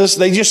Jesus,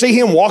 they just see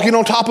him walking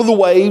on top of the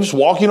waves,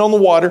 walking on the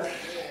water.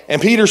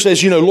 And Peter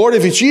says, Lord,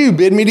 if it's you,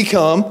 bid me to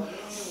come.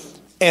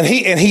 And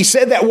he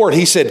said that word.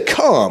 He said,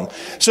 come.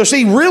 So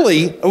see,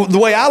 really, the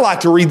way I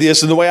like to read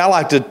this and the way I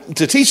like to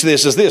teach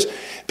this is this.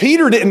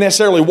 Peter didn't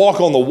necessarily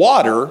walk on the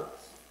water.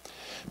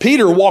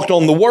 Peter walked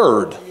on the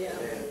word.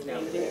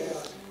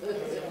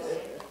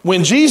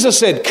 When Jesus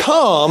said,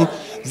 come,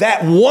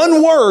 that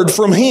one word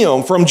from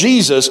him, from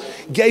Jesus,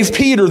 gave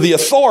Peter the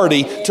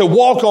authority to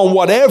walk on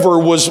whatever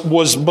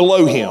was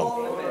below him.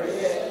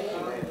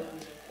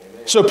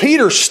 So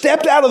Peter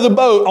stepped out of the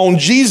boat on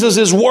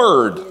Jesus'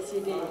 word.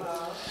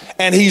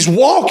 And he's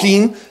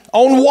walking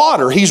on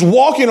water. He's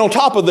walking on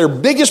top of their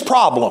biggest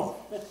problem.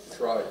 That's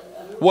right.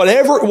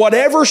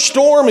 Whatever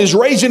storm is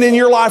raging in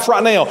your life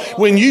right now,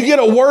 when you get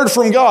a word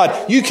from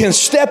God, you can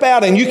step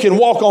out and you can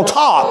walk on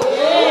top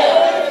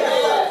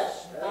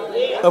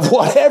of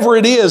whatever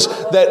it is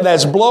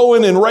that's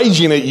blowing and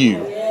raging at you.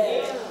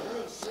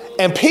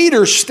 And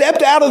Peter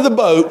stepped out of the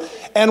boat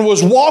and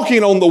was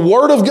walking on the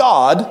word of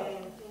God,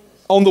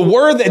 on the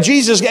word that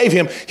Jesus gave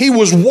him. He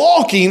was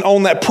walking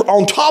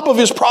on top of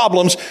his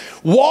problems,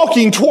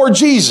 walking toward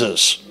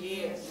Jesus.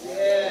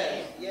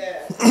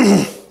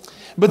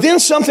 But then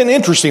something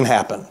interesting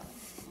happened.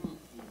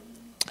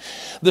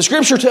 The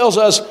scripture tells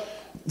us,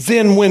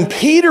 then when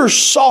Peter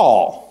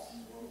saw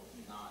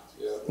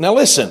Now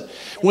listen,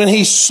 when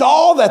he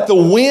saw that the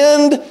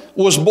wind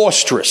was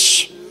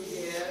boisterous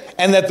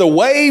and that the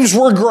waves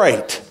were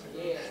great.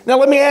 Now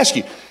let me ask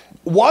you,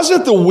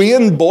 wasn't the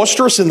wind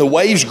boisterous and the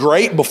waves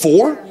great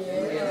before?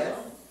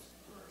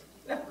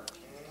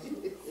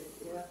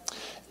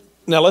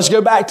 Now let's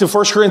go back to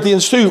 1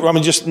 Corinthians 2. I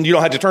mean, you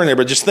don't have to turn there,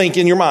 but just think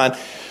in your mind.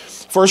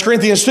 1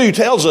 Corinthians 2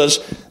 tells us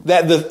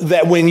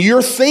that when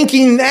you're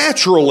thinking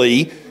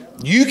naturally,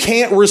 you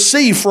can't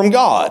receive from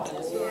God.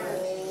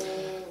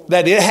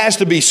 That it has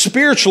to be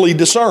spiritually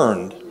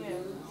discerned.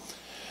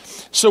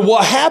 So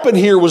what happened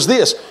here was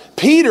this.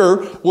 Peter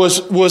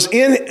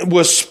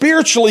was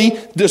spiritually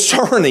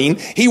discerning.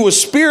 He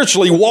was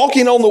spiritually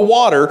walking on the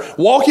water,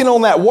 walking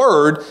on that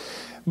word.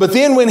 But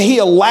then when he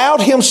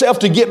allowed himself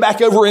to get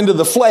back over into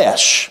the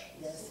flesh,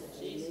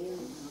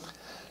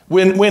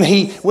 when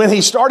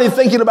he started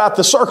thinking about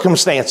the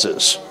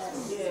circumstances,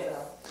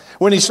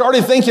 when he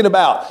started thinking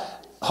about,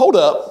 hold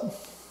up,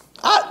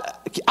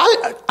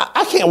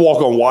 I can't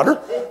walk on water.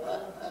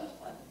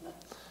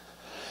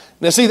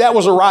 Now see, that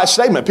was a right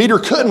statement. Peter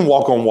couldn't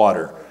walk on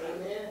water.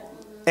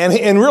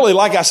 And really,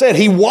 like I said,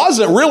 he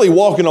wasn't really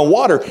walking on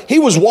water. He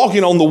was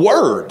walking on the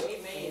Word.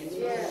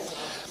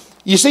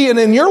 You see, and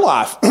in your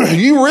life,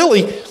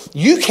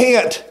 you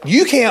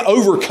can't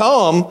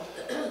overcome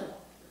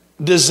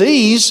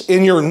disease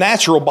in your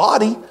natural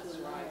body.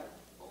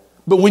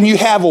 But when you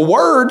have a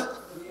Word,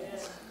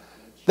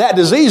 that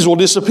disease will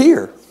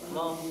disappear.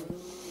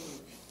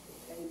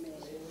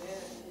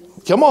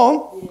 Come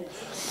on.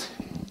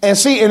 And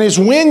see, and it's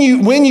when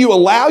you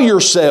allow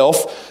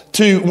yourself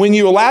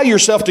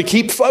to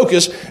keep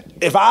focus.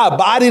 If I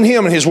abide in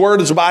Him and His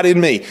Word is abide in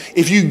me.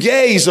 If you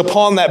gaze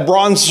upon that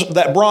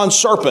bronze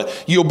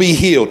serpent, you'll be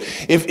healed.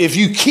 If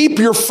you keep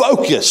your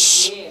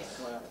focus.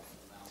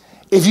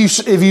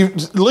 If you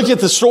look at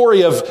the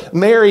story of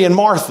Mary and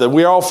Martha,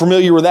 we're all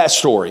familiar with that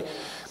story.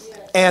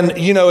 And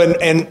you know,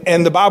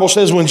 and the Bible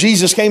says when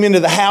Jesus came into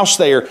the house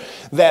there,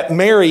 that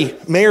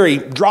Mary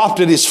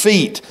dropped at His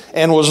feet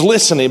and was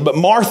listening, but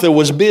Martha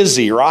was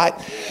busy, right?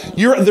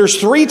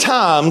 There's three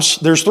times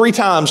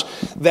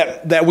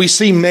that we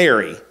see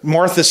Mary,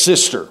 Martha's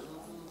sister,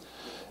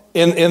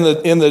 in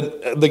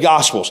the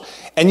Gospels.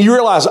 And you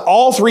realize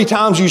all three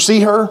times you see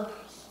her,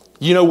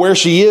 you know where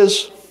she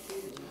is?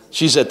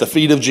 She's at the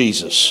feet of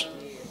Jesus.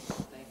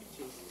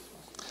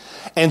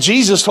 And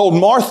Jesus told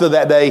Martha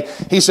that day,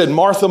 He said,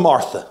 Martha,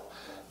 Martha,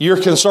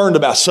 you're concerned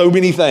about so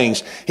many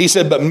things. He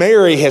said, but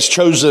Mary has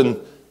chosen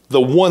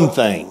the one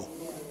thing.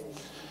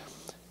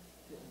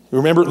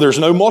 Remember, there's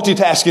no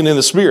multitasking in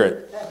the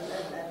Spirit.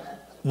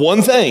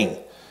 One thing,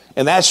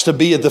 and that's to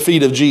be at the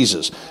feet of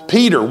Jesus.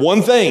 Peter,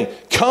 one thing,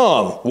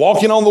 come,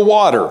 walking on the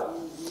water.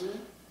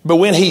 But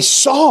when he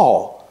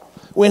saw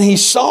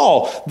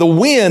the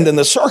wind and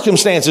the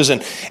circumstances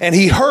and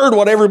he heard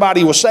what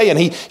everybody was saying,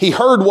 he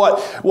heard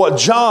what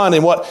John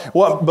and what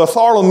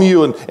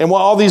Bartholomew and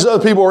what all these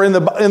other people were in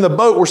the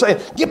boat were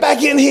saying, get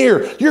back in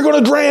here, you're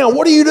going to drown,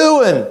 what are you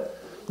doing?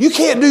 You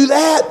can't do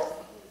that.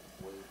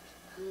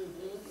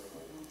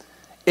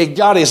 It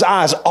got his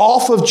eyes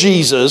off of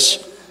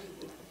Jesus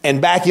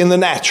and back in the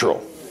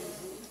natural.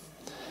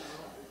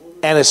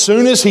 And as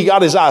soon as he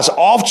got his eyes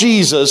off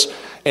Jesus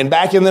and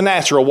back in the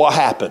natural, what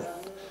happened?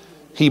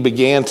 He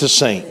began to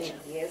sink.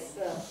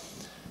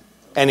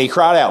 And he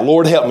cried out,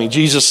 Lord, help me.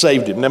 Jesus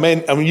saved him. Now,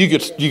 man, I mean, you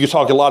could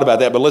talk a lot about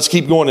that, but let's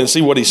keep going and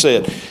see what he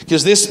said.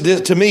 Because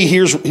this to me,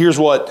 here's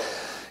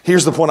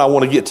the point I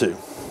want to get to.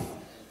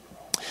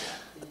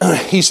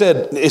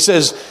 It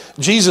says,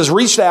 Jesus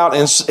reached out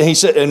and he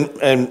said,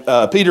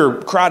 and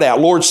Peter cried out,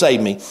 Lord,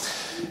 save me.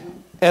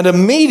 And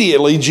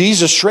immediately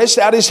Jesus stretched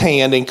out his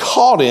hand and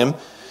caught him.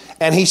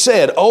 And he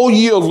said, oh,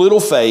 ye of little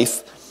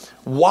faith,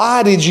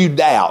 why did you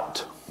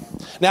doubt?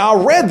 Now,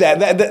 I read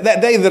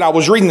that day that I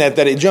was reading that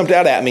it jumped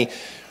out at me.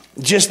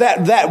 Just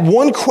that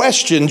one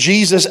question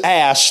Jesus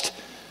asked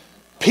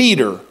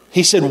Peter.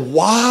 He said,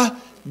 why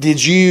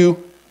did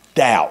you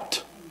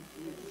doubt?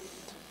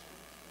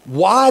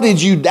 Why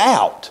did you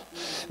doubt?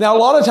 Now, a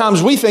lot of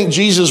times we think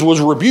Jesus was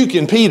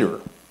rebuking Peter.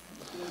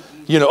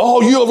 You know,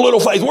 oh, you have little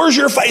faith. Where's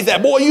your faith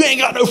at? Boy, you ain't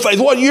got no faith.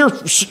 What, you're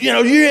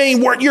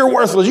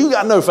worthless. You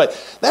got no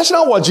faith. That's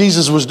not what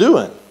Jesus was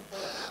doing.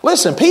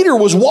 Listen, Peter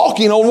was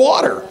walking on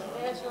water.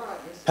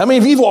 How many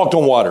of you have walked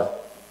on water?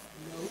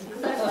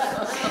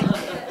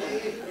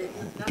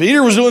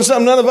 Peter was doing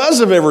something none of us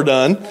have ever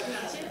done.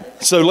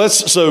 So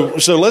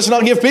let's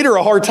not give Peter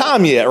a hard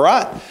time yet,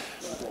 right?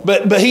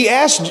 But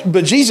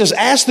Jesus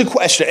asked the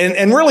question,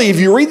 and really, if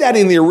you read that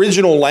in the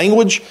original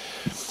language,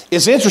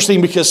 it's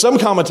interesting because some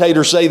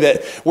commentators say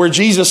that where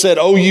Jesus said,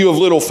 "Oh, you of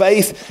little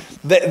faith,"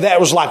 that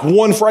was like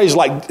one phrase,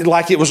 like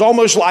it was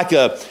almost like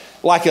a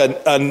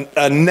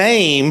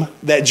name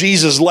that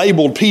Jesus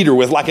labeled Peter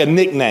with, like a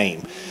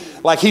nickname,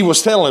 like he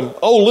was telling him,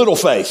 "Oh, little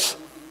faith,"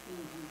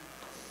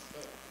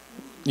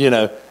 you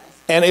know.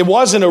 And it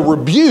wasn't a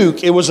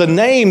rebuke; it was a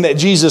name that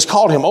Jesus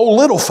called him, "Oh,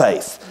 little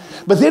faith."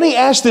 But then he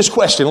asked this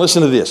question.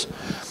 Listen to this.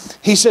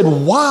 He said,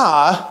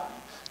 "Why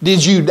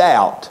did you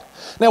doubt?"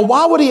 Now,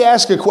 why would he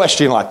ask a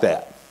question like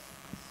that?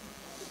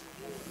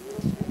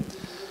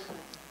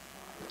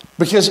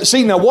 Because,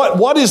 see, now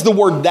what is the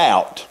word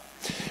doubt?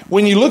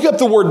 When you look up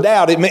the word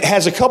doubt, it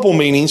has a couple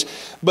meanings,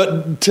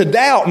 but to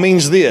doubt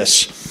means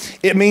this.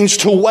 It means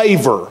to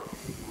waver.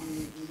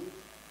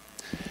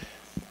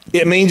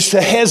 It means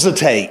to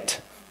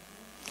hesitate.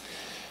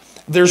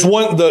 There's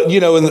one,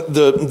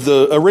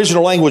 the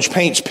original language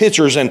paints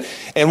pictures, and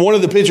one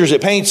of the pictures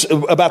it paints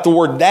about the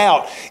word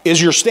doubt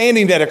is you're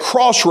standing at a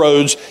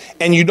crossroads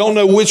and you don't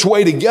know which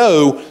way to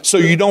go, so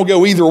you don't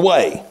go either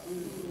way.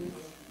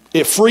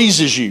 It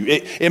freezes you.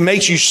 It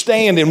makes you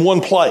stand in one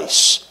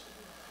place.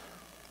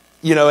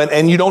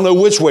 And you don't know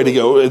which way to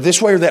go, this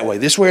way or that way,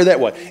 this way or that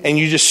way. And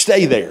you just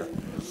stay there.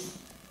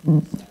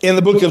 In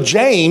the book of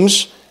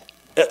James,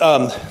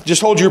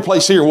 just hold your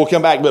place here. We'll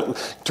come back,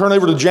 but turn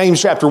over to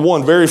James chapter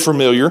 1, very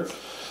familiar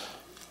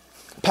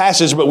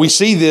passage, but we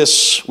see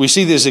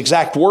this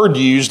exact word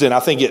used, and I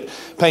think it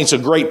paints a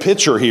great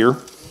picture here.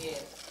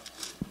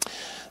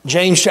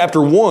 James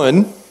chapter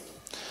 1,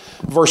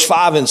 verse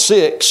 5 and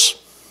 6.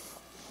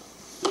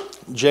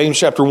 James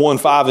chapter 1,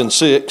 5 and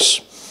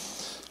 6.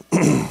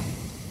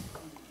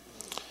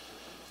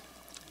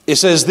 It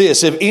says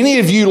this, if any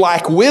of you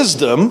lack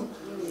wisdom,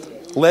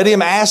 let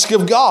him ask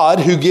of God,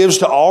 who gives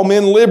to all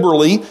men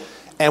liberally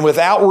and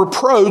without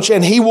reproach,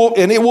 and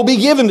it will be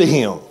given to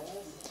him.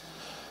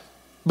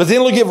 But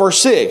then look at verse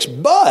 6.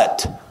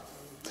 But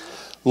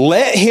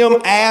let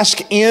him ask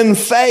in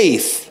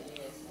faith,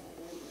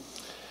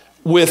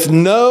 with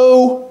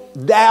no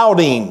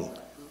doubting.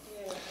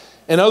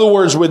 In other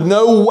words, with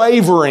no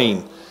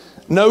wavering,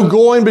 no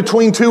going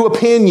between two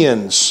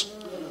opinions,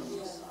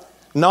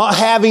 not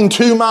having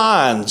two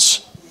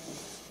minds,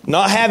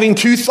 not having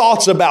two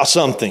thoughts about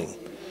something.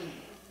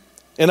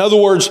 In other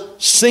words,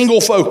 single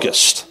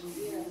focused.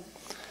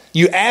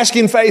 You ask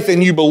in faith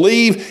and you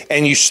believe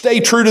and you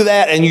stay true to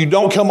that and you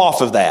don't come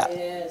off of that.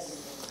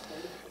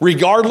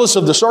 Regardless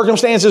of the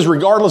circumstances,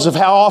 regardless of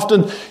how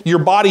often your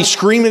body's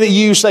screaming at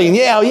you saying,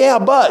 yeah,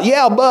 but.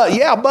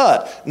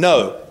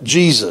 No,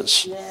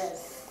 Jesus.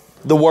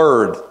 The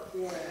Word.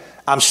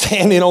 I'm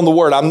standing on the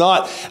Word. I'm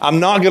not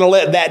going to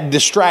let that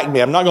distract me.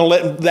 I'm not going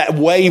to let that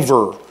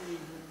waver.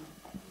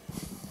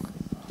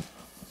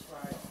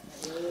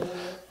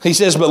 He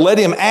says, but let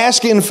him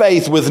ask in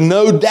faith with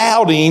no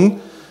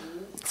doubting,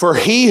 for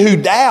he who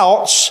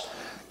doubts,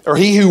 or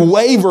he who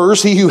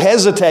wavers, he who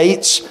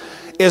hesitates,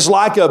 is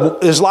like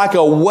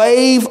a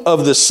wave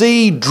of the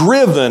sea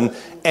driven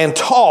and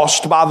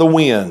tossed by the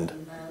wind.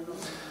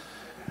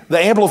 The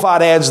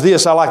Amplified adds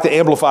this. I like the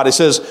Amplified. It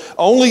says,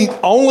 only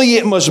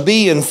it must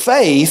be in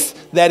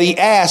faith that he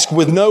asks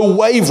with no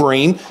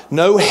wavering,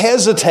 no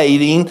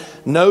hesitating,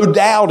 no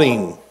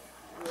doubting.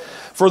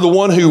 For the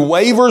one who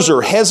wavers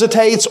or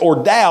hesitates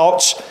or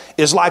doubts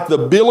is like the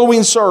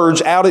billowing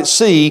surge out at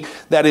sea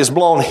that is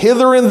blown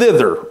hither and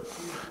thither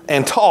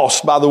and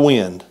tossed by the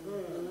wind.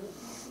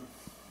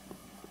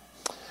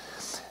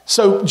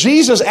 So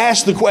Jesus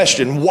asked the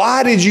question,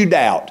 why did you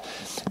doubt?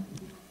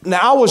 Now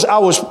I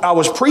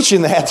was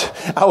preaching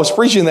that. I was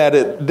preaching that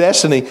at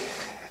Destiny,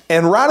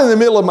 and right in the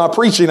middle of my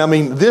preaching,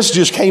 this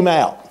just came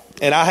out.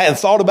 And I hadn't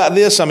thought about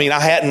this. It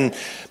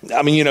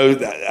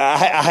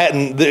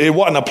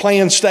wasn't a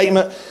planned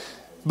statement.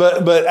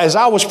 But as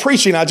I was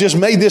preaching, I just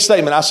made this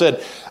statement. I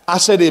said,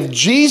 if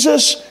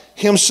Jesus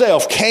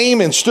himself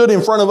came and stood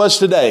in front of us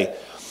today,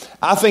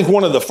 I think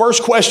one of the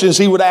first questions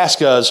he would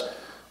ask us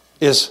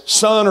is,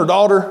 son or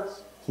daughter,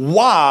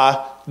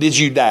 why did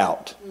you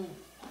doubt?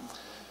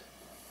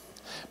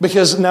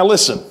 Because now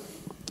listen,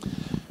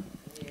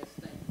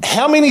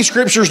 how many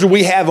scriptures do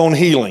we have on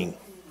healing?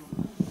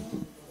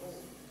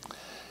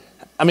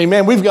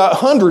 We've got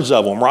hundreds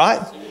of them, right?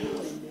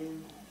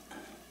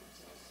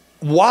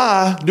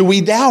 Why do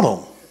we doubt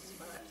them?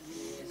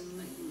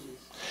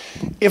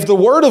 If the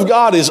Word of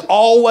God is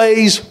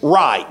always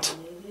right,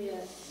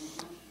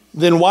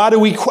 then why do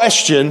we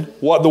question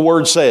what the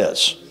Word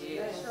says?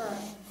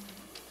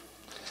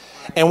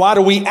 And why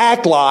do we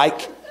act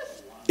like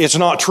it's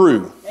not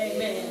true?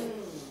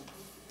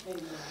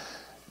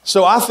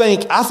 So I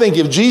think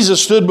if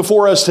Jesus stood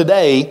before us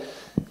today,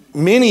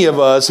 many of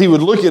us, he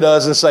would look at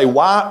us and say,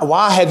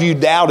 why have you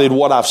doubted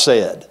what I've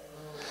said?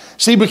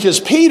 See, because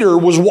Peter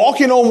was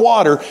walking on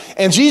water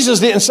and Jesus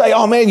didn't say,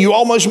 oh man, you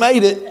almost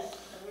made it.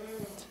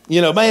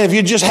 Man, if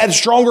you just had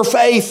stronger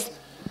faith,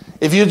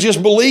 if you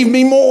just believed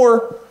me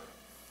more.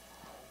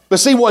 But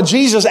see, what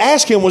Jesus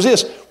asked him was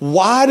this,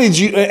 why did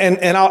you,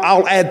 and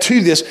I'll add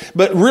to this,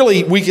 but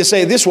really we could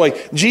say it this way.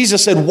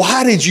 Jesus said,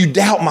 why did you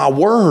doubt my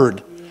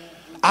word?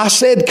 I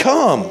said,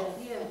 come.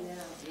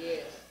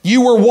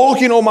 You were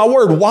walking on my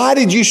word. Why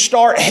did you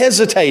start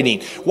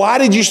hesitating? Why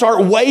did you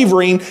start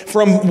wavering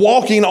from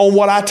walking on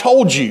what I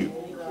told you?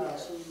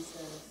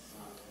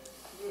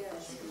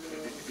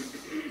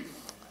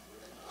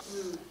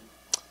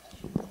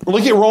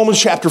 Look at Romans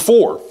chapter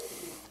 4.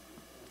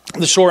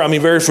 The story,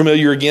 very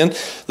familiar again.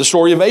 The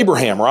story of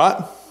Abraham,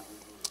 right?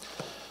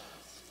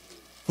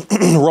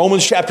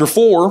 Romans chapter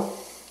 4.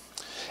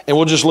 And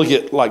we'll just look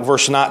at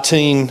verse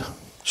 19,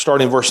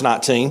 starting verse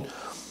 19.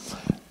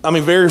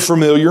 Very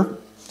familiar.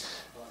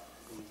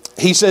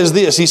 he says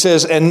this. He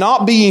says, and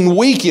not being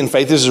weak in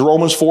faith, this is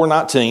Romans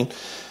 4:19,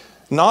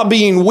 not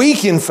being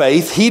weak in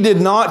faith, he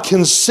did not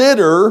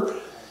consider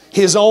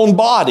his own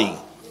body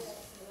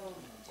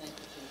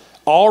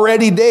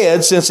already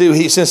dead since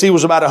he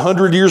was about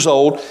 100 years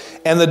old,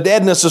 and the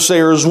deadness of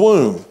Sarah's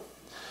womb.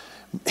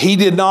 He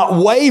did not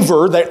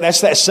waver,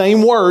 that's that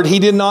same word, he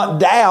did not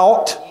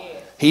doubt,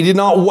 he did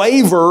not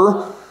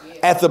waver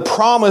at the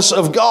promise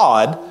of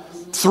God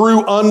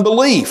through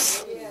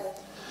unbelief.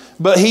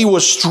 But he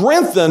was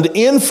strengthened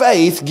in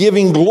faith,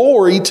 giving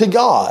glory to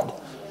God,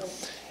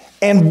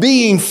 and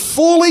being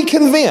fully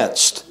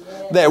convinced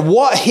that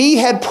what he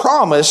had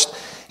promised,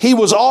 he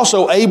was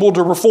also able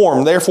to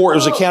perform. Therefore, it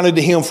was accounted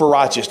to him for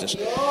righteousness.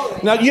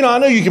 Now, I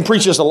know you can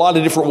preach this a lot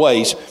of different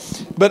ways,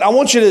 but I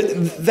want you to,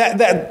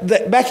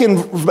 that back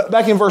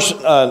in verse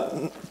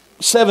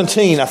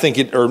 17, I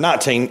think or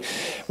 19,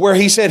 where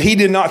he said he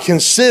did not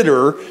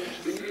consider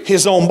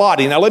his own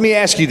body. Now, let me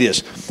ask you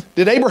this.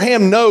 Did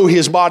Abraham know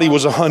his body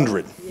was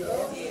 100?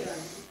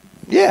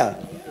 Yeah.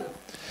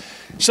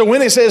 So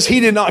when it says he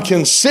did not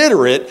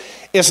consider it,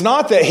 it's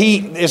not that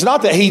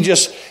he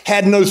just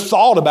had no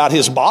thought about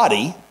his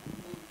body.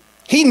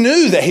 He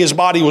knew that his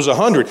body was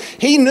 100.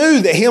 He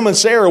knew that him and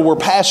Sarah were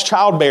past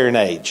childbearing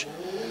age.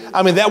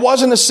 I mean, that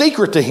wasn't a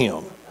secret to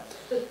him.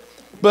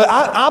 But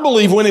I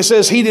believe when it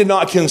says he did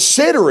not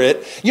consider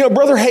it,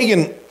 Brother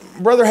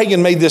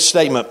Hagin made this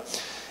statement.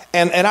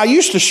 And I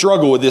used to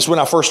struggle with this when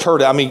I first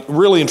heard it. I mean,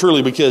 really and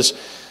truly, because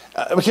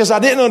I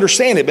didn't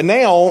understand it. But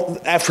now,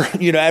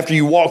 after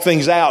you walk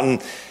things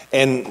out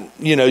and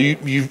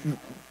you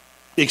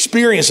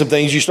experience some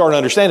things, you start to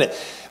understand it.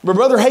 But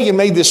Brother Hagin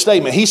made this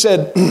statement. He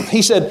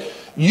said,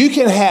 you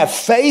can have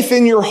faith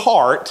in your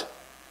heart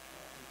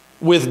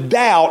with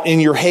doubt in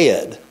your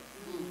head.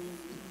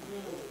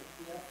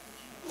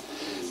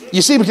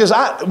 You see, because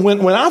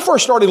when I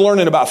first started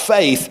learning about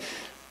faith,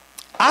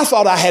 I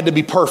thought I had to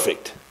be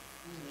perfect.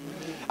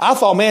 I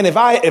thought, man, if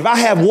I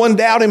have one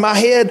doubt in my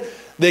head,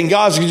 then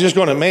God's just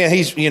going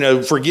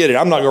to, forget it.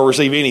 I'm not going to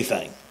receive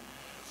anything.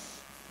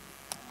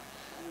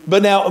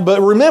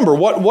 But remember,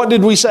 what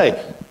did we say?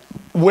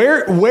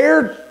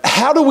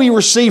 How do we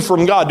receive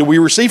from God? Do we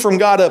receive from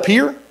God up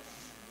here?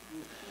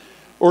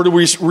 Or do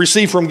we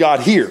receive from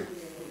God here?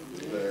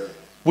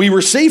 We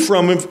receive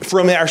from Him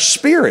from our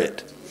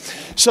spirit.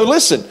 So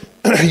listen,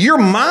 your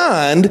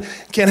mind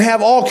can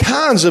have all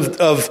kinds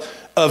of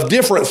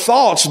different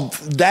thoughts,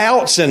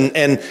 doubts,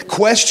 and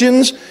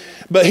questions.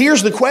 But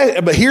here's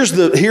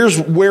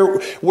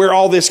where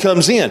all this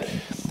comes in.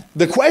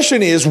 The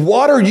question is,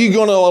 what are you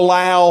going to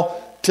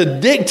allow to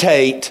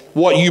dictate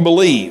what you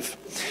believe?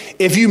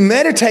 If you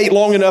meditate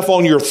long enough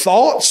on your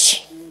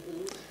thoughts,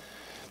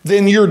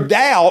 then your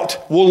doubt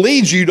will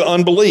lead you to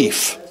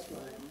unbelief.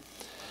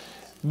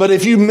 But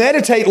if you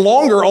meditate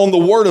longer on the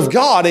Word of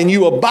God and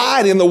you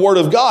abide in the Word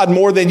of God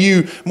more than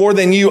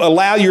you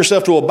allow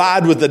yourself to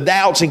abide with the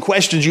doubts and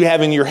questions you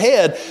have in your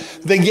head,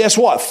 then guess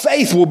what?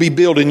 Faith will be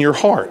built in your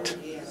heart.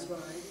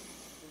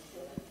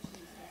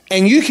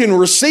 And you can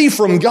receive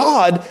from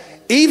God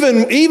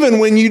even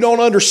when you don't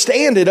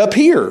understand it up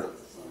here.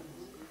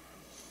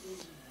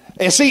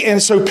 And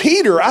so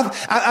Peter,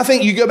 I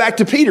think you go back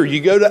to Peter,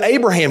 you go to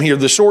Abraham here,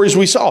 the stories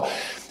we saw.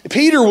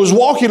 Peter was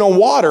walking on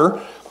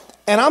water.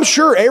 And I'm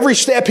sure every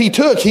step he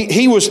took,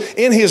 he was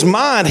in his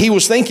mind, he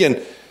was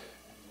thinking,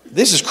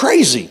 this is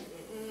crazy.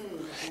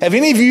 Have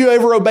any of you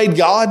ever obeyed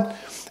God?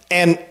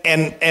 And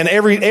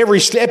every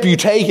step you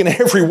take and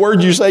every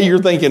word you say, you're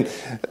thinking,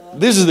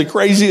 this is the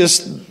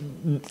craziest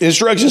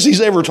instructions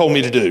he's ever told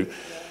me to do.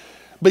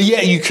 But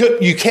yet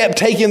you kept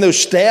taking those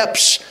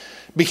steps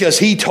because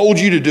he told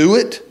you to do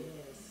it.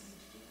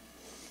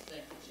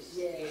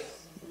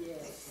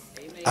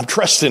 I'm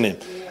trusting him.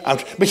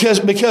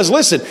 Because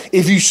listen,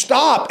 if you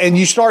stop and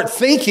you start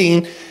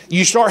thinking,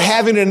 you start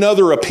having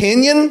another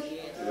opinion,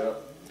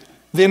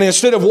 then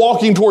instead of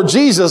walking toward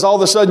Jesus, all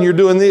of a sudden you're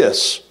doing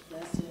this.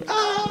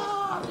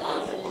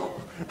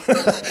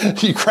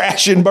 You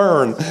crash and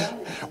burn.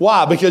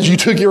 Why? Because you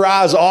took your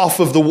eyes off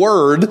of the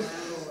Word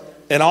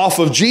and off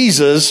of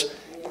Jesus,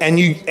 and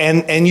you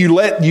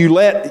let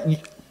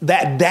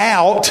that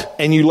doubt,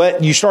 and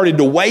you started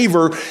to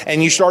waver,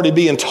 and you started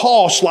being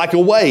tossed like a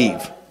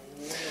wave.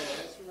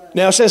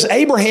 Now it says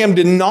Abraham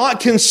did not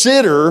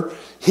consider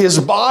his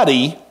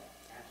body,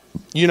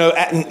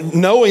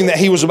 knowing that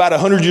he was about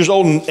 100 years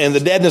old and the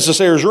deadness of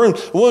Sarah's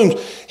womb.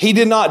 He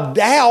did not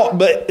doubt,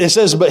 but it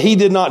says, but he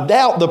did not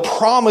doubt the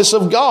promise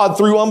of God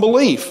through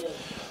unbelief.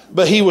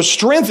 But he was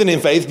strengthened in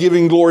faith,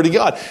 giving glory to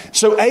God.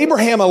 So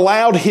Abraham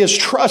allowed his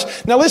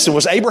trust. Now listen,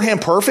 was Abraham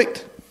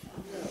perfect?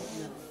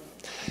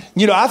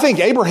 I think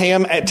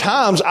Abraham at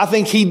times,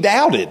 he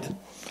doubted.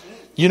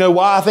 You know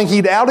why I think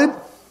he doubted?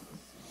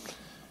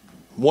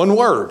 One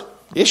word,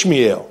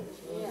 Ishmael.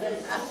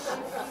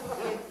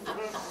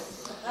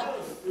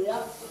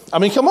 I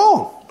mean, come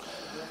on.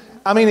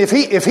 I mean, if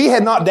he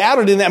had not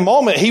doubted in that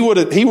moment, he would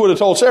have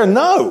told Sarah,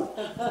 no.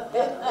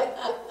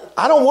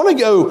 I don't want to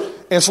go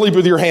and sleep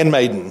with your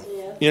handmaiden.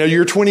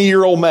 Your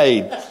 20-year-old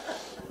maid.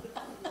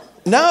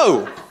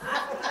 No.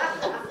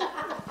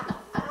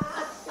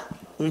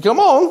 Come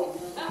on.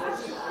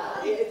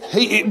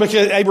 Because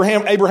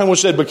Abraham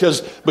was said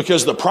because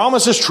the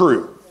promise is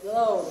true.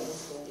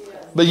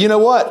 But you know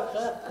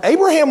what?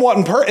 Abraham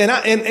wasn't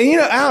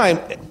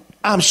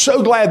I'm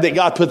so glad that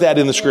God put that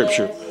in the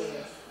scripture.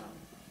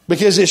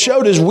 Because it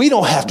showed us we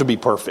don't have to be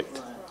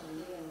perfect.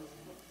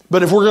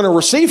 But if we're going to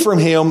receive from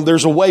him,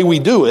 there's a way we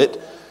do it.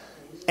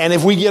 And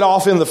if we get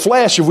off in the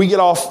flesh, if we get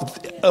off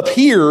up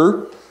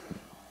here,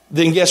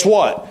 then guess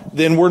what?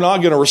 Then we're not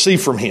going to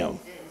receive from him.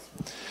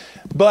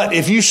 But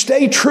if you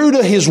stay true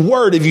to his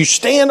word, if you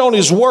stand on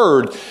his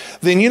word,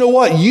 then you know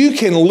what? You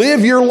can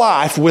live your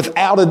life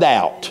without a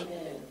doubt.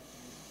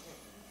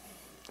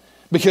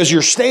 Because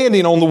you're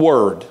standing on the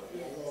word.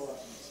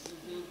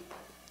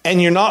 And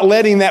you're not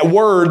letting that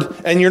word,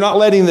 and you're not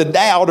letting the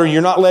doubt, or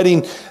you're not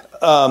letting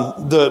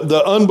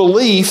the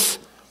unbelief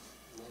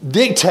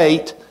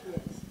dictate.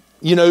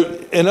 You know,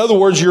 in other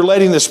words, you're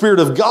letting the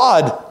Spirit of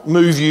God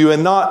move you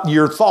and not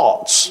your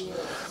thoughts.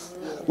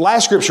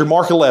 Last scripture,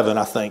 Mark 11,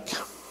 I think.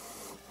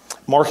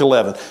 Mark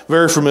 11.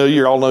 Very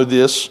familiar. You all know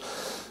this.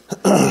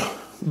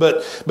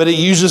 But it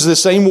uses the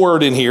same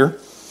word in here.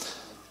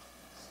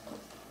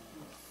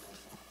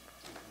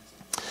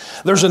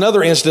 There's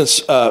another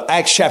instance,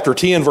 Acts chapter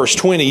 10, verse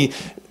 20. You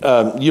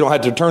don't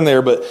have to turn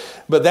there, but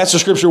that's the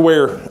scripture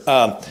where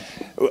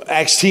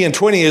Acts 10,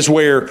 20 is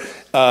where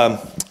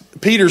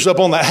Peter's up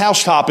on that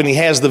housetop and he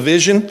has the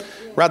vision.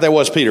 Right, that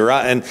was Peter,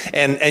 right?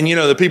 And you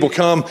know, the people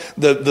come,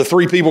 the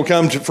three people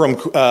come from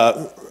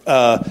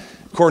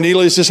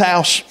Cornelius'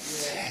 house.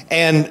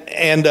 But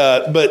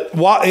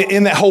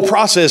in that whole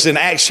process, in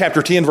Acts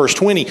chapter 10, verse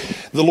 20,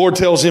 the Lord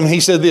tells him, he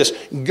said this,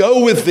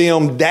 go with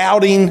them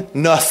doubting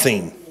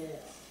nothing.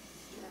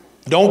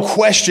 Don't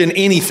question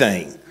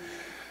anything.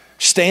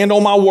 Stand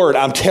on my word.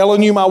 I'm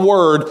telling you my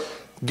word.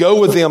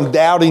 Go with them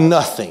doubting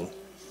nothing.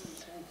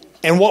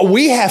 And what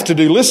we have to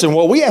do, listen,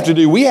 what we have to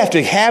do, we have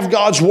to have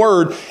God's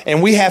word,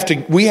 and we have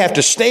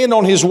to stand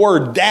on his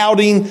word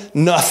doubting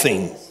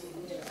nothing.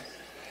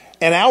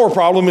 And our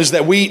problem is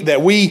that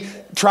we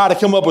try to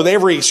come up with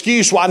every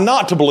excuse why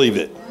not to believe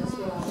it.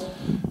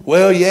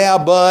 Well, yeah,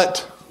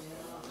 but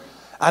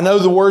I know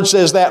the word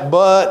says that,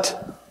 but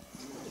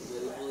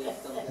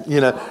you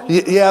know,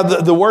 yeah,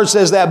 the word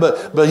says that,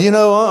 but you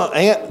know,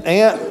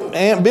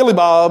 Aunt Billy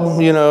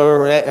Bob, you know,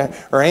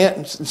 or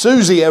Aunt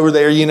Susie over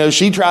there, you know,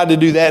 she tried to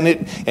do that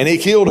and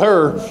it killed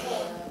her.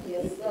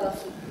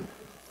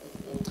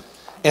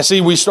 And see,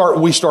 we start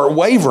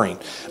wavering.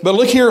 But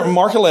look here at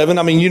Mark 11.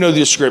 I mean, you know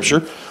this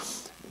scripture.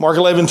 Mark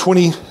 11,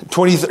 20,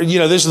 you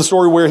know, this is the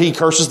story where he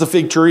curses the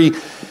fig tree,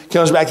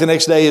 comes back the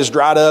next day, is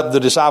dried up. The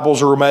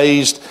disciples are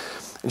amazed.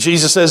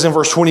 Jesus says in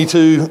verse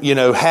 22, you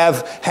know,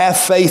 have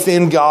faith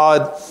in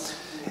God.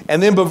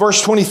 And then, but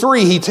verse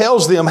 23, he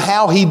tells them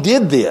how he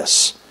did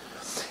this.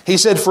 He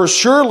said, for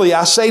surely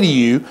I say to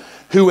you,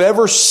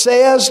 whoever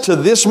says to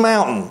this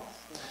mountain,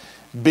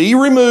 be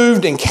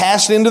removed and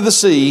cast into the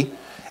sea,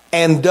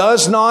 and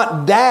does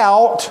not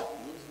doubt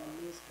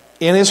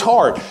in his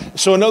heart.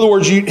 So in other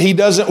words, he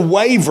doesn't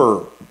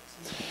waver.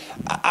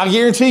 I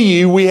guarantee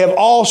you, we have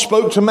all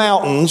spoke to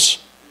mountains,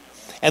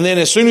 and then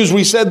as soon as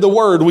we said the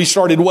word, we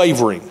started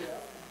wavering.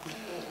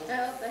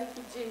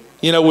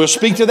 You know, we'll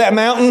speak to that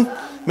mountain.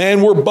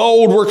 Man, we're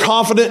bold, we're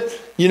confident.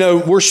 You know,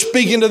 we're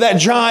speaking to that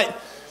giant.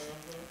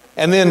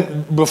 And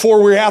then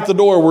before we're out the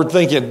door, we're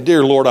thinking,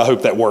 dear Lord, I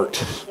hope that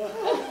worked.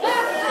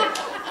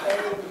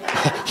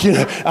 You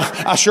know,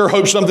 I sure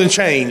hope something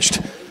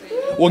changed.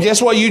 Well,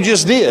 guess what you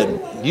just did?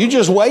 You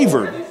just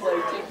wavered.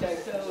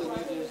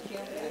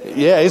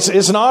 Yeah,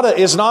 it's not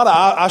a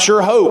I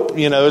sure hope,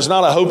 you know, it's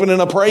not a hoping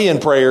and a praying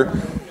prayer.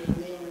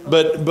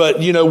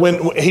 But you know,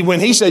 when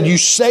he said, you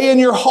say in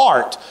your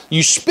heart,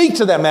 you speak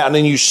to that mountain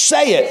and you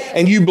say it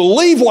and you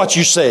believe what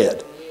you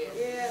said,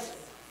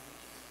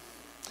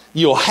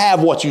 you'll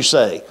have what you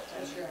say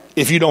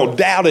if you don't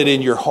doubt it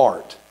in your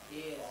heart.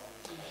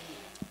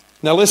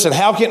 Now listen,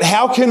 how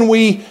can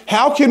we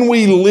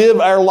live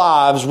our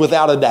lives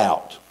without a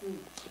doubt?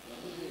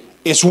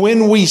 It's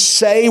when we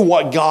say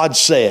what God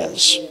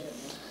says.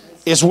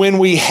 It's when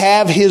we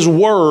have his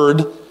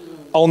word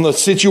on the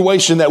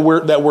situation that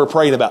we're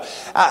praying about.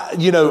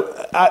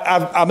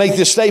 I make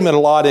this statement a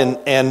lot,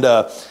 and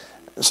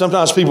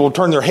sometimes people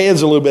turn their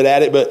heads a little bit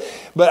at it,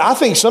 but I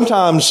think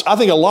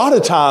a lot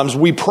of times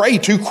we pray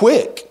too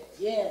quick.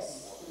 Yes.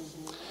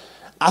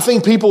 I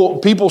think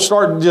people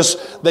start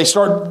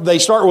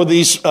with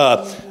these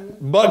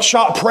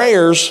buckshot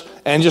prayers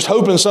and just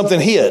hoping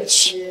something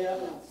hits.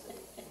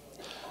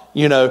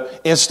 You know,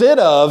 instead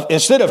of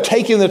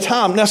taking the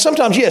time. Now,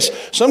 sometimes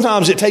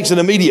it takes an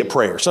immediate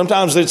prayer.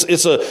 Sometimes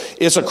it's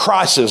a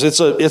crisis. It's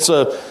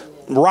a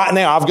right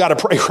now. I've got to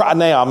pray right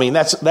now. I mean,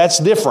 that's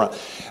different.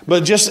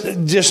 But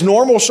just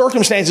normal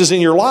circumstances in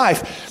your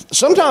life.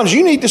 Sometimes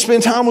you need to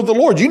spend time with the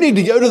Lord. You need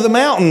to go to the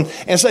mountain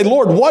and say,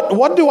 Lord,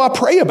 what do I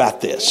pray about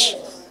this?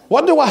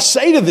 What do I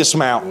say to this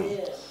mountain?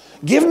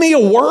 Give me a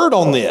word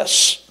on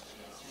this.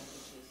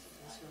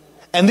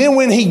 And then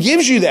when he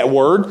gives you that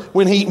word,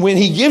 when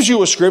he gives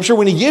you a scripture,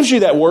 when he gives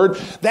you that word,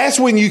 that's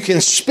when you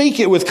can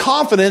speak it with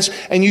confidence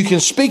and you can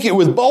speak it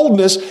with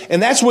boldness.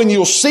 And that's when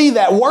you'll see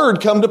that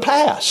word come to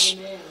pass.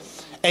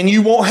 And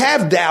you won't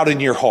have doubt in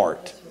your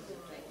heart.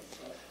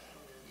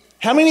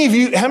 How many of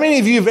you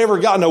have ever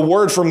gotten a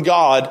word from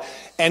God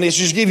and it's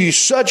just give you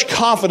such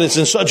confidence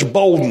and such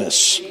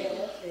boldness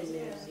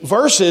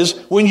versus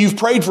when you've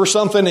prayed for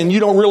something and you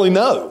don't really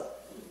know?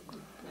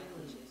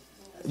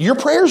 Your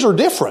prayers are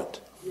different.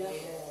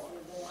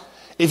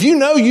 If you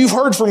know you've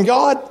heard from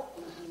God,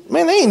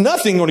 man, there ain't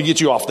nothing going to get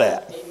you off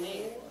that.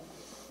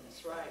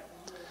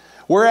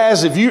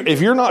 Whereas if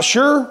you're not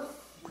sure,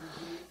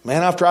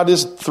 man, I've tried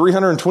this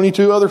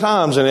 322 other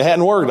times and it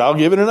hadn't worked. I'll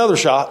give it another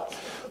shot.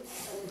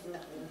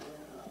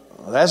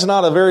 That's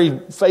not a very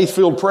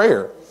faith-filled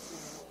prayer.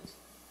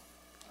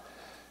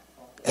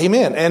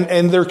 Amen.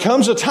 And there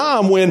comes a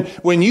time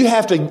when you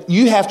have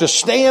to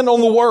stand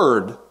on the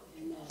word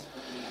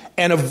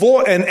and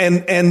avoid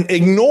and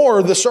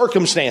ignore the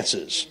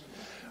circumstances.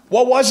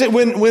 What was it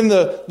when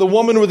the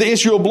woman with the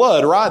issue of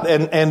blood, right?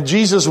 And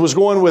Jesus was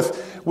going with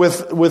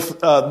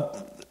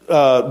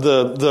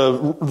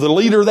the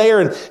leader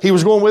there, and he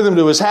was going with him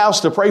to his house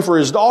to pray for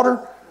his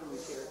daughter,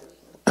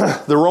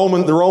 the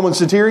Roman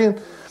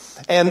centurion.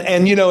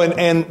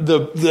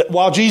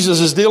 While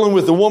Jesus is dealing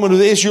with the woman with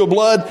the issue of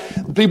blood,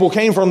 people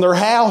came from their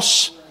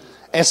house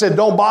and said,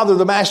 "Don't bother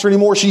the master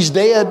anymore. She's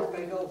dead."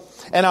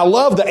 And I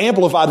love the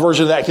Amplified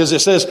version of that because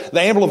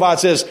the Amplified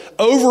says,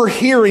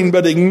 overhearing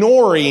but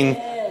ignoring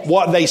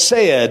what they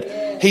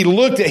said, he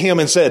looked at him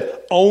and said,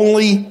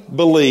 "Only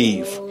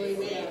believe.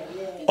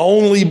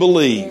 Only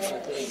believe.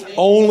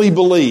 Only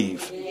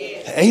believe."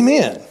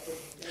 Amen.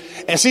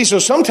 And see, so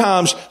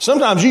sometimes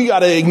you got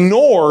to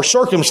ignore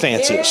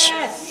circumstances.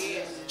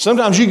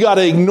 Sometimes you got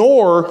to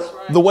ignore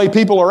the way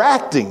people are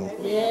acting.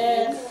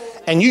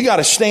 And you got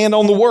to stand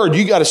on the word.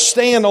 You got to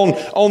stand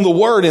on the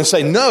word and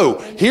say,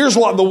 "No, here's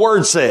what the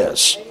word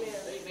says.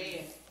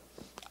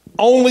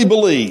 Only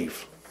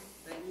believe."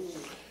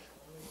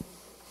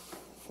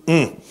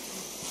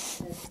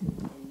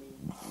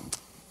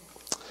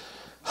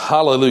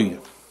 Hallelujah.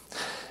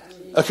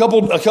 A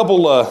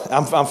couple.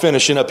 I'm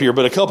finishing up here,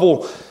 but a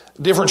couple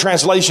different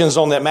translations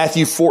on that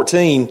Matthew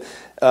 14,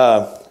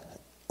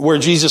 where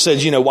Jesus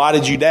said, "Why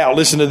did you doubt?"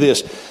 Listen to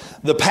this.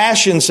 The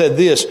Passion said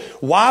this: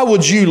 "Why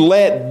would you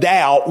let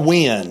doubt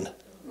win?"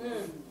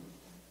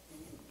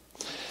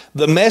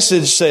 The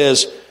Message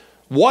says,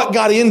 "What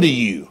got into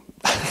you?"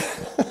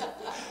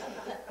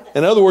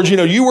 In other words,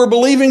 you were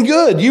believing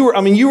good. You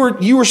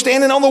were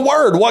standing on the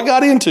word. What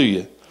got into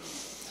you?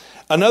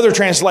 Another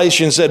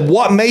translation said,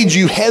 "What made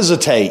you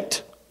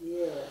hesitate?"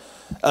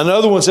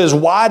 Another one says,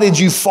 "Why did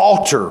you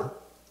falter?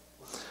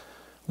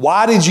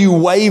 Why did you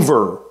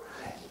waver?"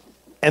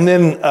 And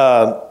then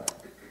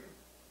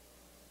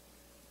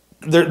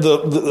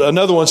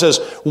another one says,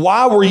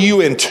 "Why were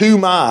you in two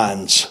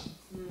minds?"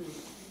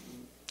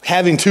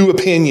 Having two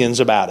opinions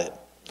about it.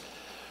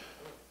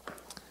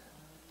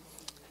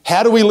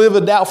 How do we live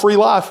a doubt-free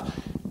life?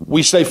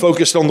 We stay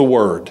focused on the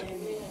word.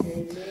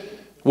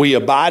 We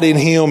abide in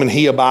him and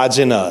he abides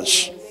in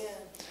us.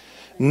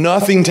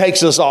 Nothing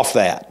takes us off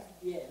that.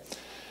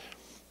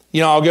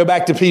 I'll go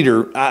back to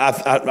Peter.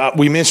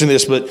 We mentioned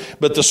this,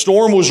 but the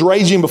storm was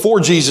raging before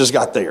Jesus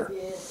got there.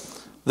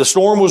 The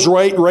storm was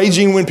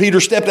raging when Peter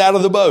stepped out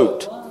of the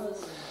boat.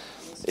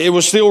 It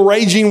was still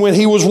raging when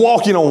he was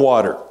walking on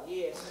water.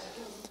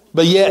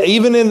 But yet,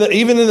 even in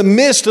the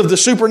midst of the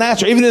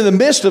supernatural, even in the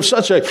midst of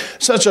such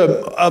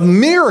a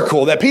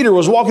miracle that Peter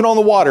was walking on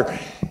the water,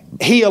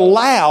 he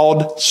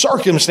allowed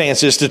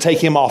circumstances to take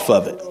him off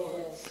of it.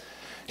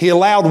 He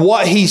allowed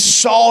what he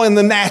saw in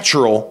the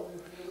natural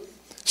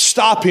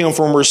stop him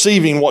from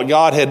receiving what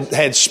God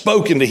had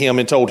spoken to him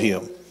and told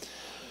him.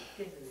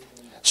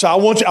 So I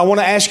want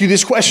to ask you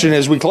this question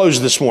as we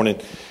close this morning.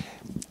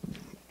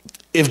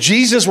 If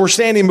Jesus were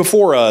standing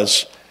before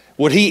us,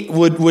 would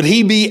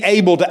he be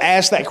able to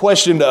ask that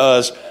question to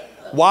us?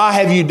 Why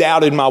have you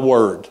doubted my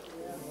word?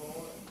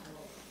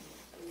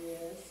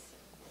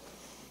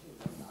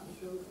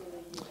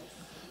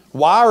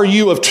 Why are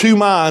you of two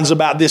minds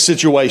about this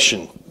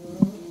situation?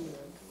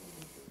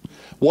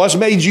 What's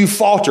made you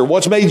falter?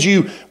 What's made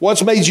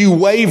you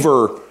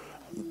waver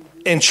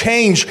and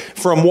change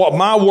from what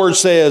my word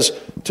says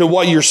to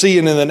what you're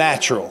seeing in the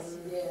natural?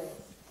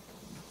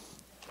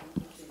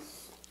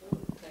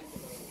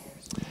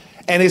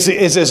 And it's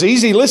as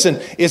easy.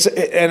 Listen,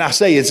 and I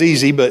say it's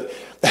easy, but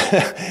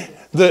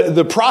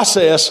the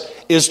process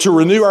is to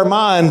renew our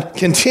mind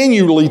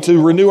continually, to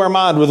renew our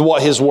mind with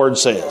what His Word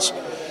says.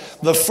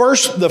 The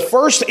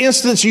first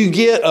instance you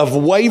get of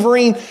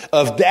wavering,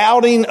 of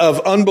doubting, of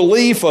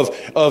unbelief,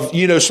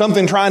 of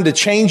something trying to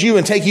change you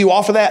and take you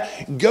off of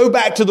that, go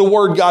back to the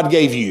Word God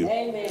gave you.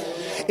 Amen.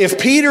 If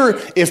Peter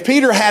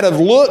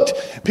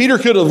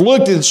could have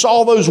looked and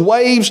saw those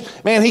waves,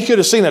 man, he could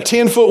have seen a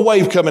 10-foot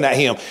wave coming at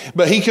him.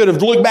 But he could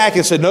have looked back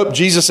and said, nope,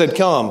 Jesus said,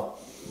 come.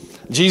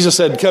 Jesus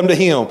said, come to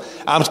him.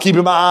 I'm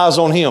keeping my eyes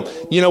on him.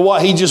 You know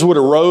what? He just would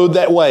have rode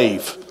that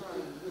wave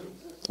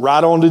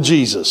right on to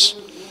Jesus.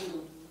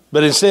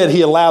 But instead,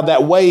 he allowed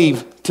that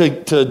wave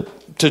to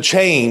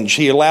change.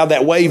 He allowed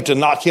that wave to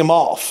knock him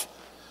off.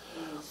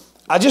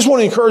 I just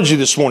want to encourage you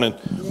this morning.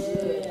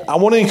 I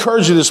want to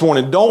encourage you this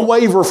morning. Don't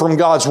waver from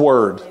God's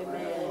word.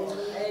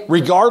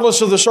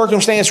 Regardless of the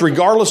circumstance,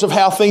 regardless of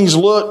how things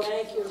look,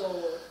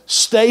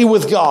 stay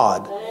with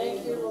God.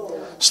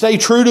 Stay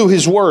true to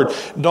his word.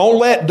 Don't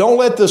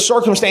let the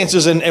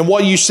circumstances and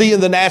what you see in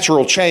the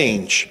natural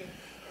change.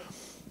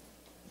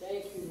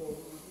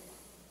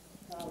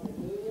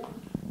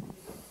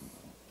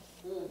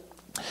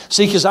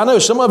 See, because I know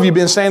some of you have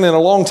been standing a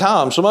long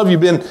time. Some of you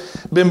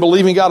have been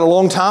believing God a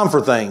long time for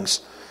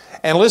things.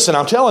 And listen,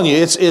 I'm telling you,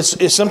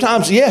 it's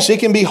sometimes, yes, it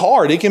can be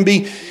hard. It can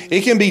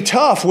be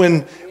tough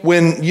when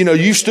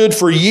you've stood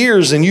for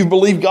years and you've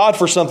believed God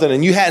for something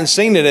and you hadn't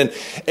seen it, and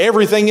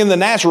everything in the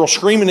natural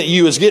screaming at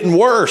you is getting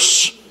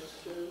worse.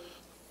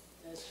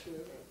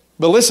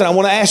 But listen, I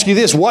want to ask you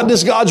this: what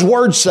does God's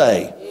word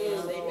say?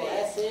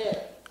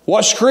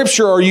 What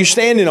scripture are you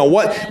standing on?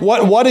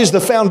 What is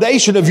the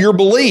foundation of your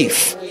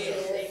belief?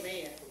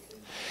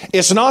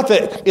 It's not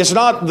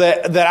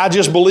that I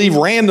just believe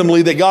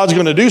randomly that God's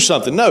going to do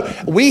something. No,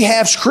 we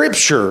have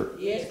scripture.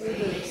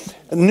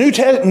 New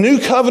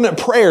covenant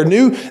prayer,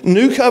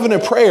 new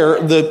covenant prayer.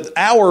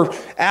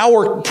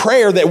 Our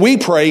prayer that we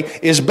pray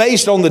is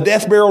based on the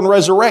death, burial, and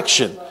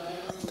resurrection.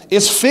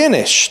 It's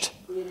finished.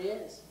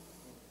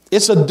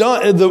 It's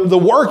done. The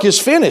work is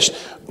finished.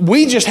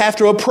 We just have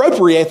to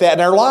appropriate that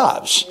in our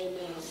lives.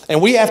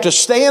 And we have to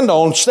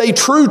stay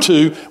true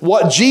to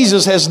what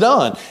Jesus has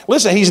done.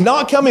 Listen, he's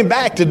not coming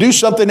back to do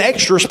something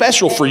extra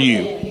special for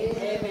you.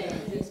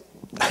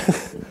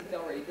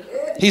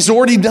 He's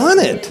already done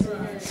it.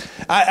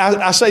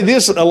 I say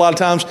this a lot of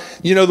times,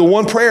 the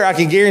one prayer I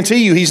can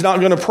guarantee you he's not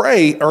going to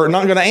pray or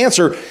not going to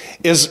answer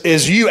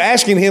is you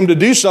asking him to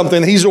do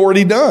something he's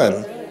already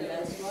done.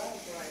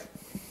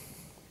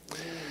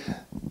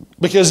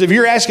 Because if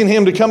you're asking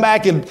him to come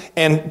back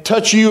and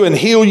touch you and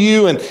heal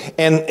you and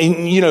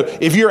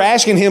if you're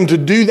asking him to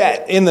do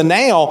that in the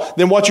now,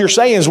 then what you're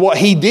saying is what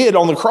he did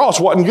on the cross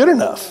wasn't good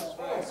enough.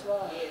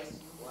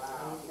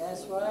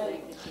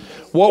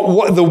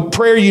 What the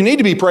prayer you need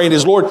to be praying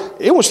is, Lord,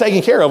 it was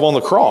taken care of on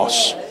the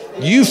cross.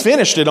 You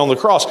finished it on the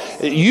cross.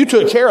 You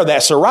took care of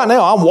that. So right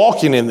now I'm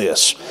walking in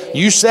this.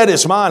 You said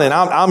it's mine and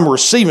I'm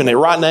receiving it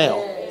right now.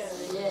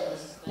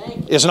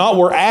 It's not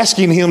we're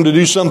asking him to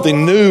do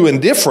something new and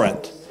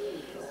different.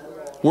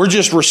 We're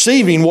just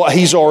receiving what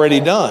he's already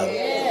done.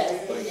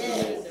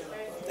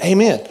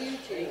 Amen.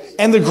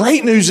 And the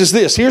great news is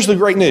this. Here's the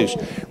great news.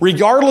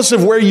 Regardless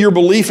of where your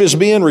belief has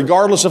been,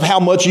 regardless of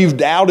how much you've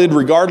doubted,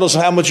 regardless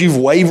of how much you've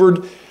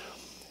wavered,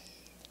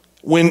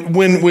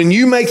 when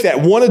you make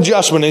that one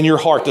adjustment in your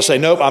heart to say,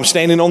 nope, I'm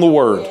standing on the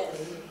word,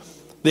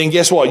 then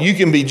guess what? You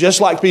can be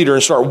just like Peter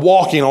and start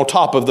walking on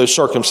top of those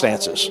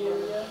circumstances.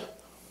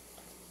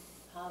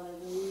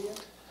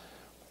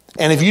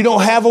 And if you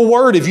don't have a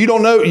word, if you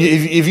don't know,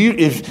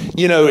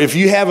 if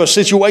you have a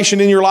situation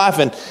in your life,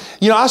 and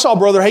I saw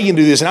Brother Hagin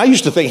do this, and I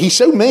used to think he's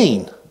so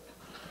mean.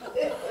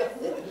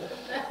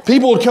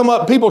 People would come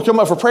up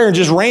for prayer and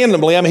just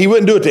randomly. I mean, he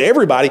wouldn't do it to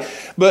everybody,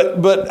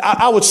 but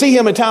I would see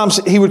him at times.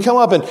 He would come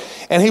up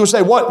and he would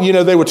say, "What?"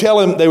 They would tell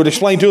him, they would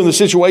explain to him the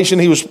situation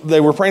they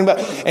were praying about,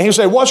 and he would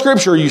say, "What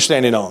scripture are you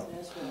standing on?"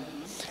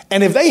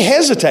 And if they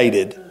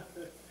hesitated,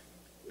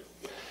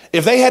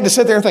 if they had to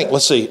sit there and think,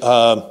 let's see.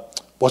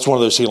 What's one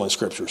of those healing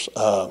scriptures?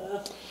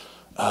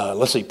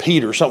 Let's see,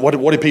 Peter.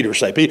 What did Peter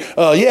say? Peter,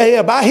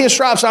 by his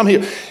stripes I'm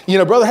healed.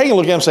 Brother Hagin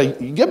looked at him and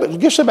say,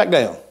 "Get sit back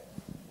down."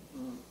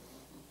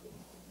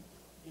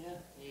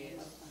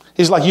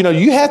 He's like,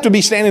 you have to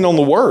be standing on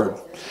the word.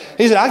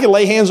 He said, "I can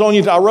lay hands on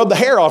you till I rub the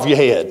hair off your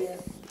head."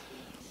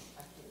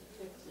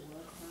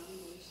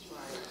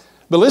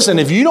 But listen,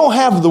 if you don't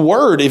have the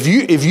word, if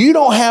you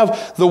don't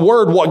have the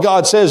word, what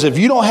God says, if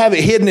you don't have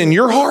it hidden in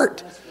your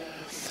heart,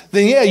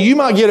 then you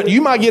might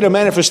get a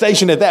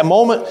manifestation at that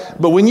moment,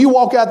 but when you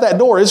walk out that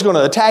door, it's going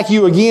to attack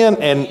you again,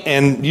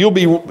 and you'll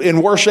be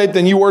in worse shape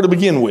than you were to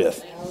begin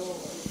with.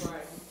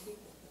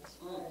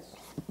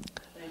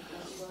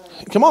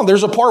 Come on,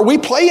 there's a part we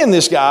play in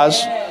this,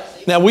 guys.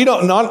 Now we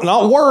don't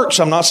not works.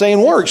 I'm not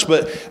saying works,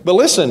 but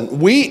listen,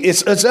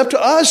 it's up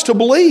to us to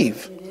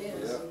believe.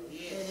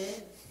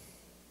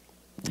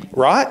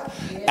 Right?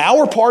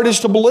 Our part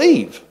is to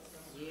believe.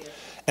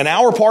 And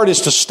our part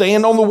is to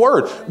stand on the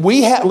word.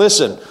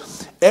 Listen,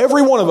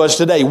 every one of us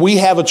today, we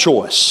have a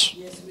choice.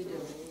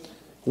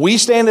 We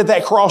stand at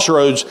that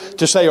crossroads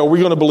to say, are we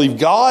going to believe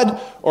God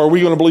or are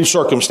we going to believe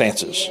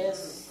circumstances?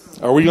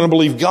 Are we going to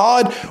believe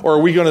God or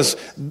are we going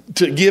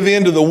to give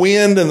in to the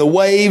wind and the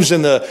waves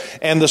and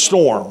the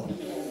storm?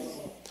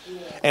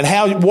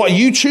 And what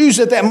you choose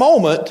at that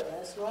moment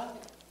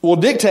will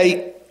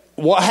dictate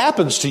what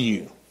happens to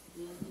you.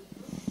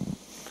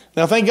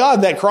 Now, thank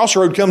God that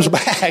crossroad comes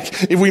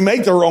back. If we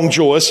make the wrong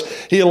choice,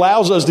 he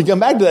allows us to come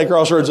back to that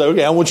crossroad and say,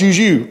 okay, I want to choose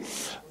you.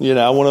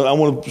 I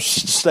want to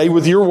stay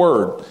with your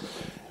word.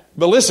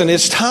 But listen,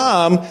 it's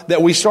time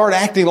that we start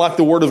acting like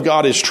the word of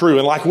God is true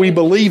and like we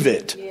believe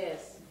it.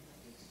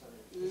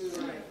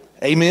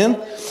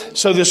 Amen.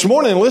 So this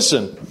morning,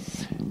 listen.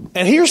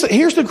 And here's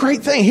the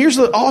great thing. Here's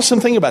the awesome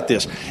thing about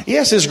this.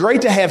 Yes, it's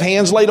great to have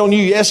hands laid on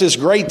you. Yes, it's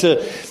great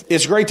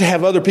to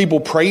have other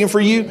people praying for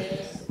you.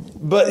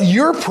 But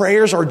your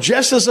prayers are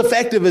just as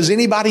effective as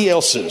anybody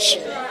else's.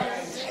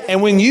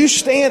 And when you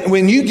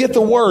get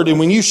the word and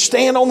when you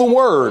stand on the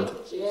word,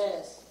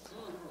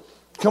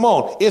 come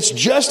on, it's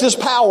just as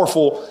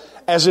powerful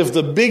as if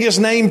the biggest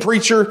name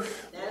preacher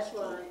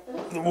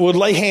would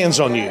lay hands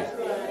on you.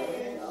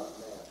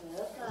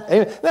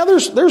 Now,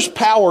 there's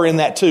power in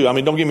that too. I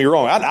mean, don't get me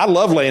wrong. I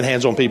love laying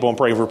hands on people and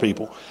praying for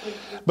people.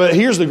 But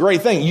here's the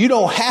great thing. You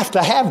don't have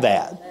to have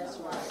that.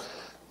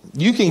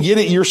 You can get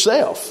it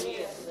yourself.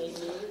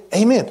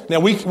 Amen. Now,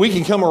 we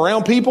can come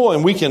around people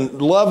and we can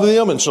love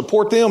them and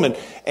support them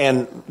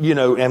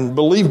and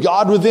believe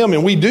God with them,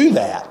 and we do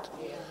that.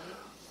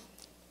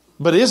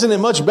 But isn't it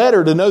much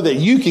better to know that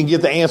you can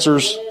get the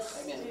answers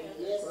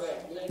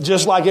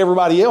just like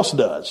everybody else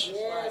does?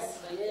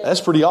 That's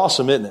pretty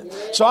awesome, isn't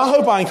it? So I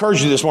hope I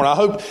encourage you this morning.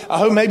 I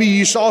hope maybe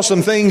you saw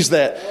some things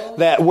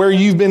that where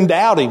you've been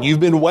doubting,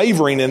 you've been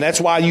wavering, and that's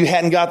why you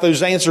hadn't got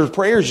those answered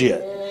prayers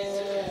yet.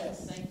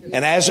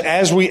 And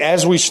as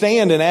we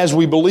stand and as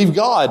we believe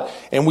God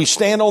and we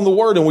stand on the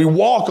word and we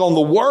walk on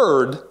the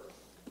word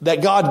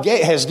that God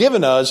has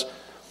given us,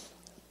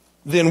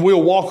 then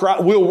we'll walk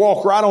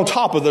right on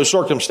top of those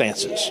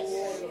circumstances.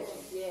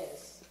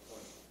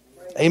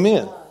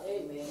 Amen.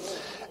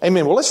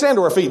 Amen. Well, let's stand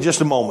to our feet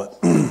just a moment.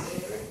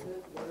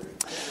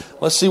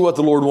 Let's see what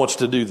the Lord wants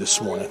to do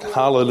this morning.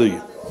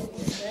 Hallelujah.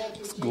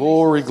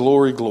 Glory,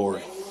 glory,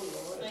 glory.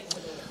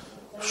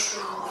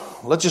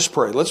 Let's just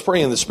pray. Let's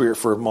pray in the Spirit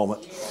for a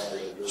moment.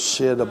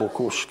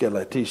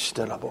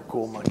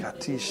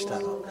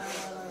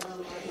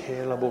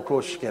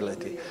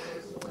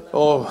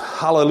 Oh,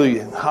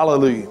 hallelujah.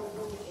 Hallelujah.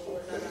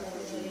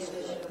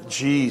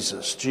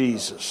 Jesus,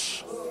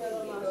 Jesus.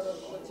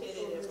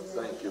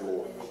 Thank you,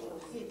 Lord.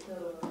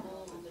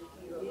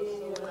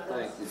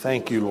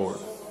 Thank you, Lord.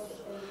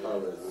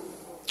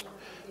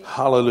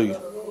 Hallelujah.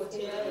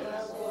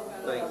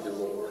 Thank you,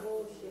 Lord.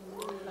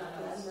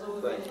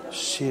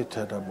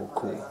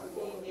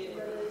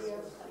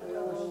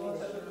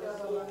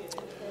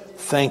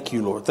 Thank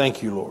you, Lord.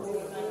 Thank you, Lord.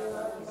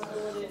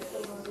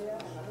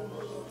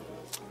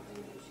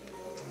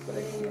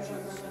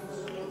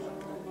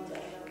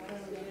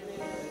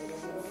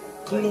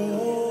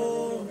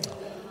 Glory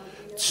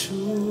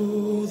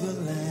to the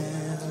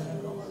Lamb.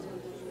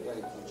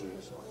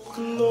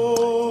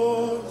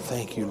 Glory.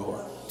 Thank you,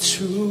 Lord.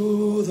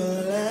 To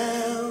the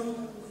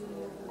Lamb.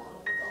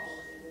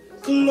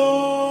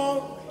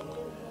 Glory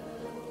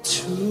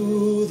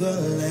to the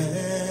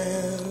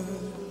Lamb.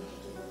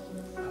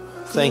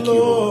 Thank you,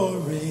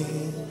 Lord.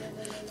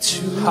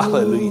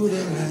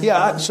 Hallelujah.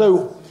 Yeah,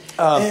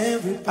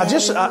 I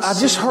just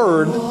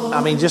heard,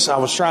 I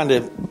was trying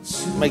to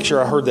make sure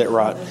I heard that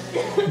right.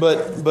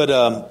 But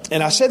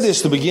and I said this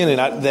at the beginning,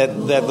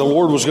 that the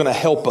Lord was going to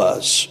help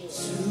us.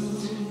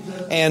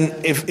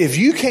 And if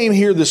you came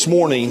here this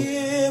morning,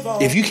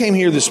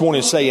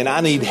 saying, I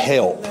need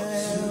help,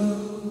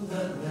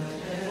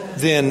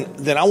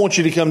 then I want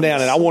you to come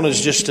down and I want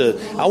us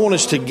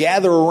to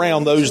gather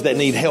around those that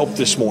need help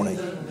this morning.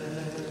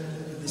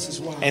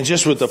 And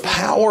just with the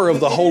power of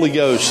the Holy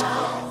Ghost,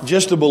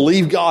 just to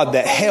believe God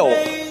that help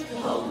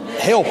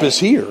is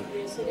here.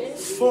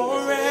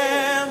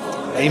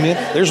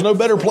 Amen. There's no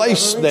better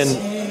place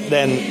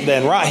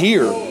than right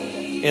here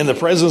in the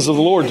presence of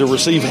the Lord to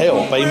receive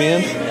help.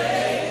 Amen.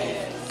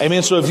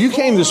 Amen. So if you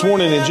came this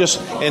morning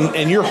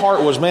and your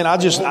heart was, man,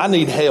 I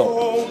need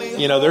help.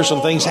 There's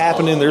some things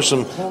happening. There's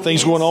some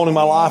things going on in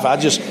my life. I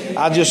just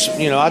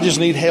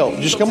need help.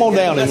 Just come on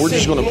down and we're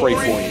just going to pray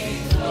for you.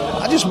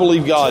 I just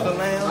believe God.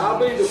 I'll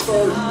be the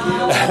first.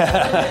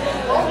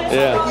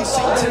 Yeah.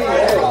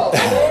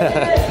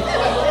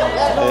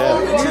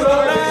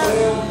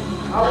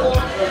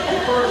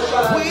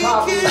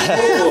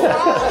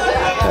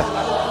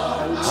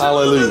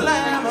 Hallelujah.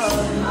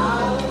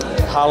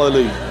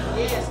 Hallelujah.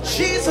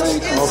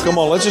 Oh, come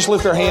on. Let's just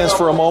lift our hands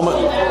for a moment.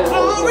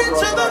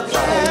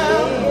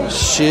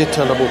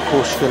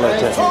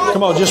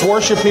 Come on, just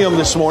worship Him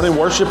this morning.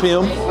 Worship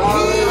Him.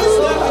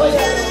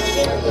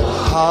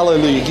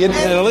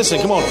 Hallelujah. Listen,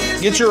 come on.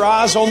 Get your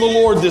eyes on the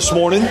Lord this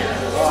morning.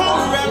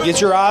 Get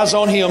your eyes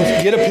on Him.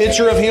 Get a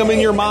picture of Him in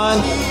your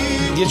mind.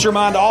 Get your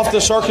mind off the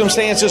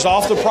circumstances,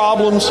 off the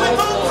problems,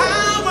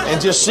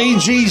 and just see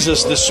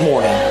Jesus this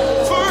morning.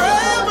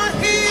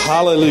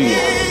 Hallelujah.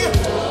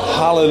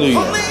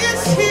 Hallelujah.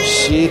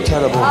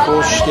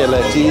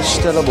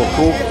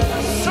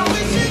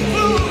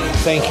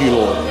 Thank you,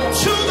 Lord.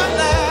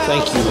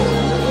 Thank you, Lord.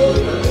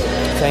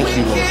 Thank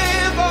you, Lord.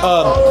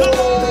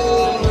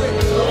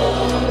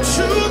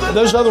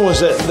 Those other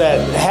ones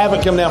that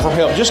haven't come down for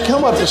help, just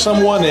come up to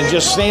someone and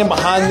just stand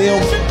behind them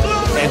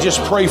and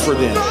just pray for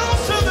them.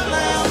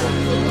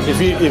 If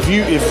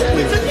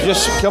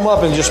just come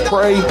up and just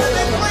pray,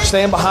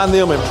 stand behind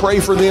them and pray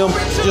for them.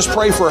 Just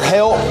pray for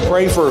help.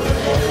 Pray for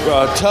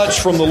touch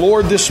from the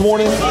Lord this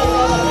morning.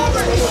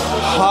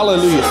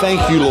 Hallelujah.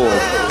 Thank you, Lord.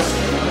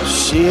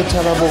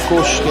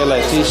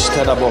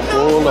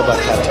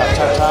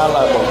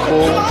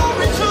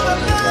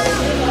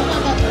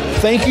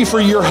 Thank you for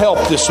your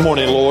help this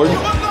morning, Lord.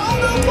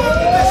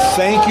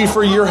 Thank you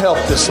for your help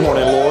this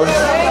morning, Lord.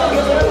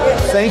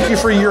 Thank you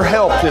for your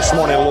help this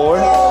morning, Lord.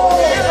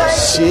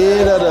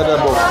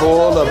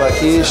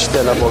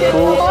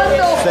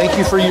 Thank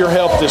you for your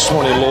help this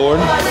morning,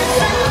 Lord.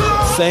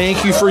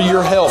 Thank you for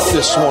your help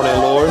this morning,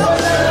 Lord.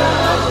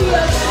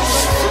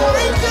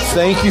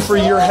 Thank you for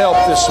your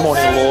help this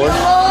morning,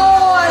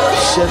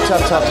 Lord.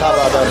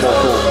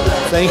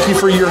 Thank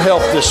you for your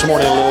help this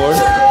morning,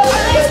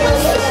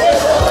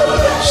 Lord.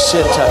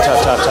 Thank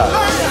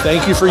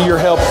you for your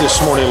help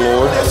this morning,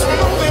 Lord.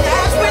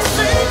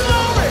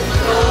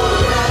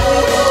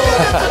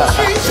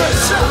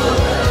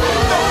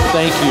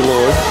 Thank you,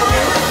 Lord.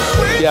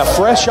 Yeah,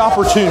 fresh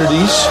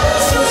opportunities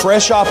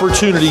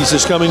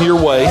is coming your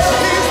way.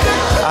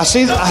 I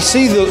see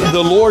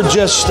the Lord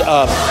just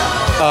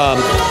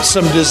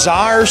some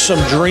desires, some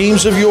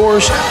dreams of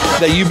yours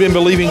that you've been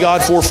believing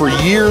God for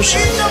years.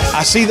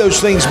 I see those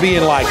things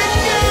being like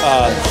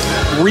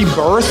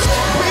rebirthed,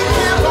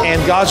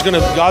 and God's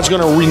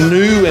gonna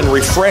renew and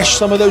refresh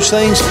some of those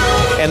things,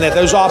 and that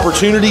those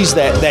opportunities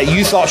that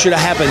you thought should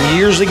have happened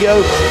years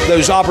ago,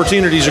 those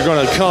opportunities are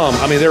going to come.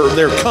 I mean,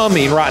 they're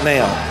coming right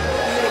now,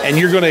 and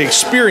you're going to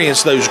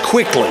experience those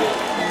quickly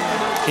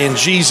in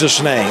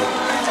Jesus' name.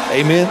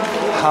 Amen.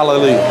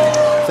 Hallelujah.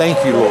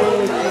 Thank you, Lord.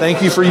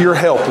 Thank you for your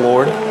help,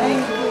 Lord.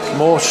 Thank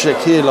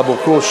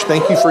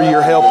you for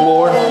your help,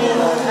 Lord.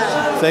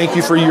 Thank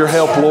you for your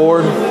help,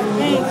 Lord.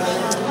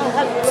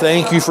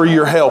 Thank you for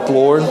your help,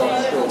 Lord.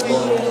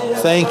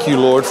 Thank you,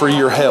 Lord, for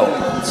your help.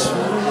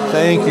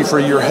 Thank you for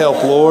your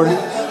help, Lord.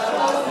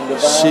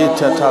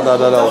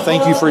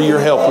 Thank you for your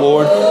help,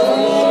 Lord.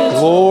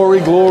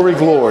 Glory, glory,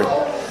 glory.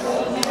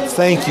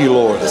 Thank you,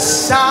 Lord.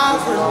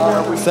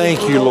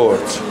 Thank you, Lord.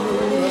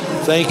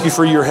 Thank you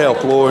for your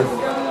help, Lord.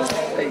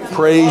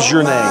 Praise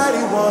your name.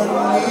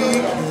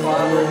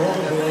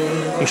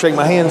 You can shake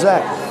my hand,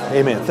 Zach.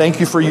 Amen. Thank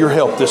you for your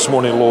help this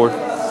morning, Lord.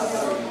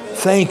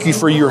 Thank you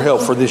for your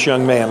help for this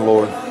young man,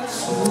 Lord.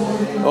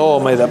 Oh,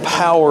 may the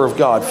power of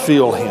God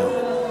fill him.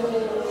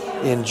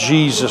 In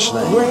Jesus'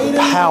 name. The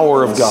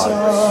power of God.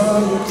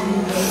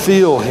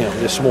 Fill him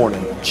this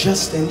morning. In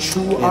Jesus'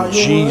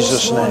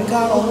 name.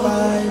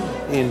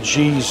 In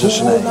Jesus'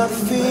 name.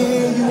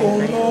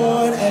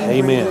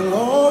 Amen.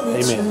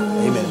 Amen.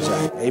 Amen,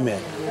 Zach.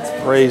 Amen.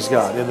 Praise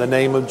God. In the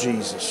name of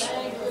Jesus.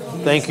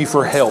 Thank you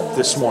for help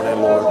this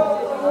morning, Lord.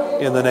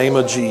 In the name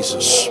of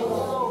Jesus.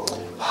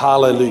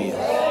 Hallelujah.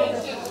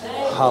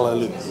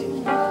 Hallelujah.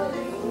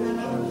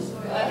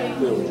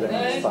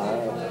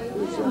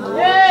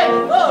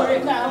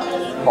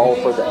 Call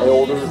for the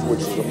elders,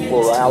 which is a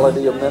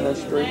plurality of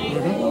ministry.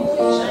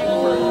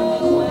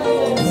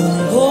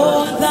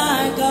 Lord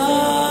thy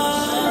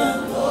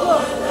God,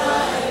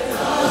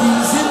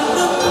 He's in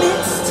the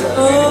midst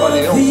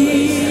of thee.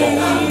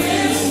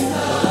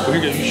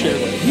 You share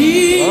that.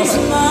 He's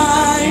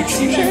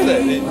mighty. You share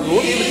that.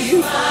 We'll give it to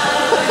you.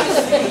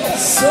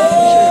 So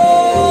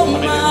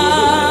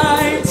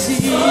mighty.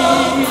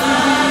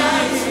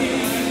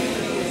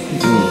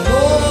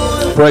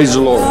 Praise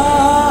the Lord.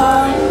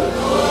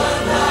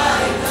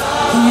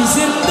 He's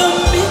in the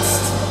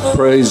midst of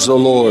Praise the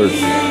Lord.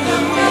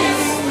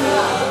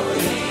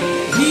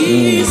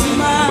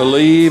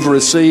 Believe,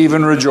 receive,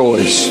 and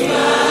rejoice.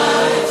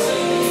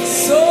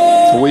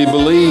 We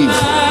believe.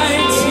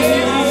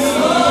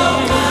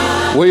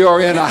 We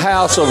are in a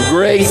house of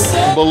great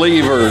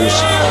believers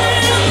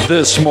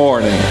this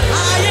morning.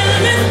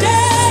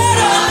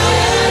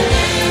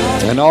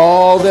 And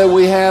all that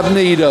we have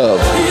need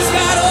of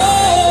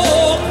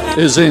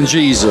is in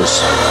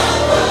Jesus.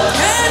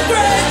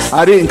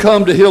 I didn't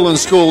come to healing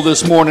school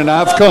this morning.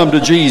 I've come to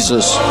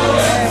Jesus.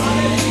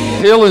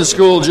 Healing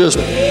school just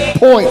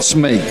points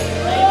me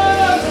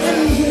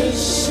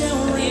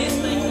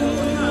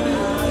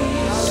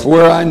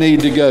where I need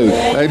to go.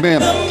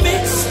 Amen.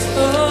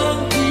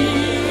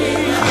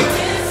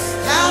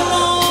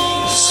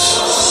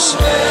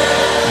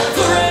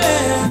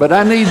 But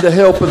I need the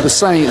help of the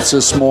saints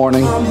this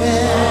morning.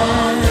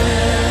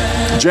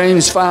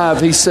 James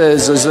 5, he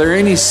says, is there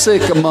any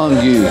sick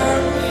among you?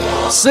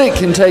 Sick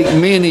can take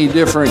many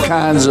different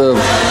kinds of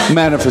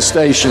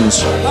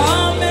manifestations.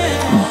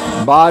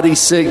 Body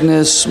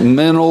sickness,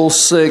 mental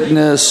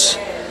sickness,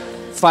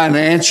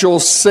 financial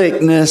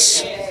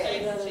sickness.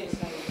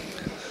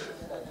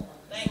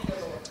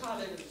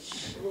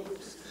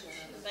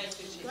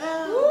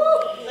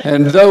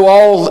 And though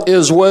all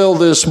is well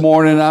this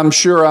morning, I'm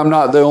sure I'm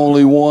not the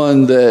only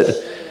one that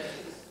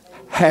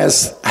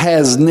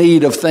has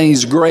need of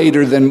things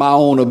greater than my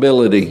own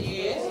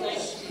ability.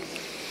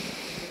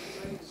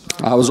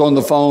 I was on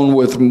the phone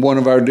with one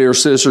of our dear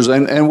sisters,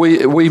 and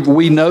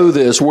we know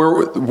this.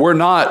 We're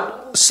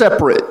not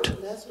separate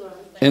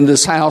in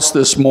this house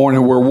this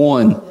morning. We're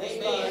one.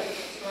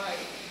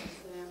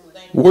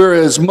 We're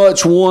as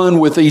much one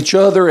with each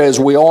other as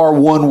we are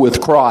one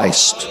with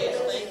Christ.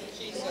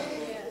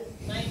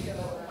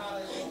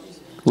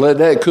 Let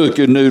that cook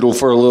your noodle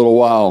for a little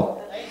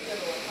while.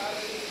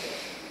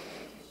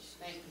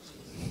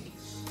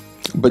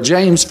 But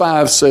James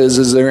 5 says,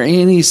 is there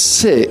any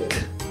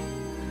sick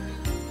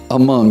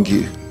among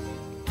you?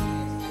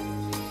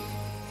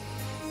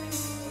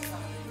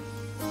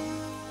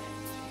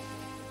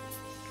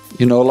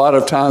 You know, a lot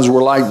of times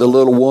we're like the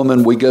little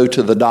woman. We go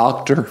to the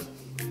doctor.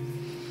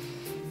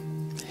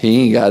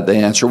 He ain't got the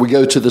answer. We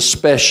go to the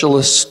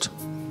specialist.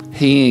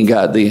 He ain't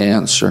got the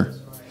answer.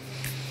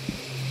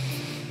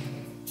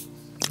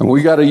 And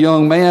we got a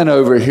young man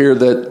over here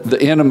that the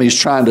enemy's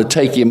trying to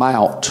take him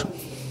out.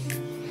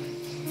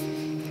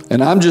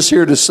 And I'm just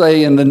here to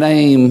say in the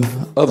name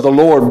of the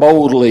Lord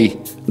boldly,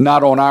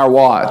 not on our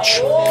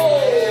watch.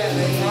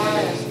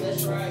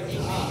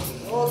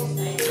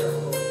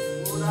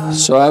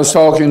 So I was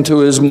talking to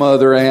his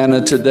mother, Anna,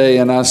 today,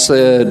 and I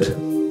said,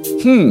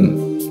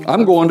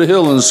 I'm going to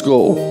healing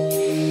school.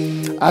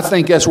 I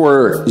think that's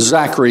where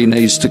Zachary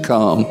needs to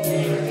come.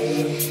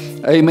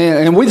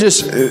 Amen. And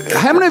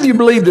how many of you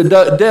believe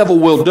the devil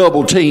will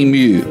double team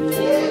you?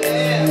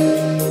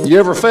 You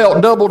ever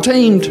felt double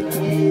teamed?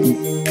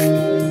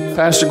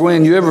 Pastor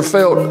Gwen, you ever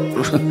felt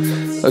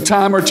a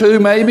time or two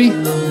maybe?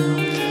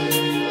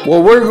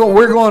 Well,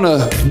 we're going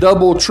to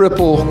double,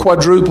 triple,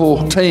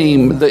 quadruple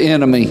team the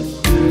enemy.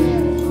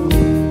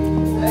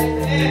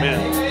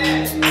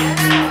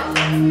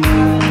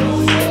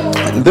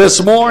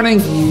 This morning,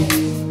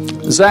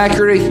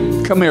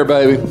 Zachary, come here,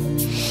 baby.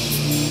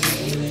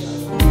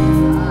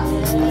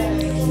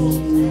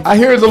 I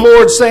hear the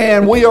Lord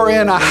saying we are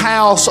in a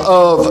house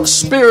of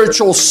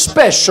spiritual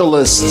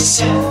specialists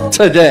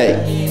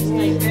today.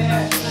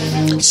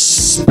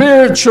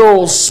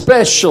 Spiritual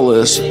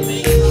specialists.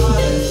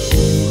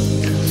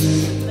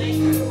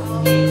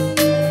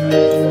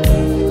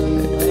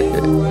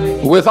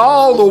 With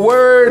all the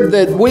word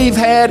that we've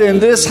had in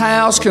this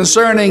house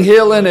concerning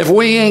healing, if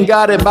we ain't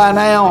got it by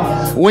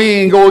now, we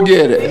ain't gonna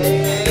get it.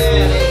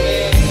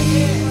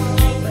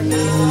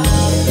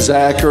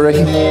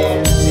 Zachary.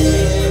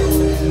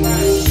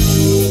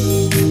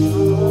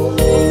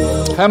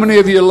 How many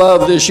of you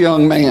love this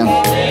young man?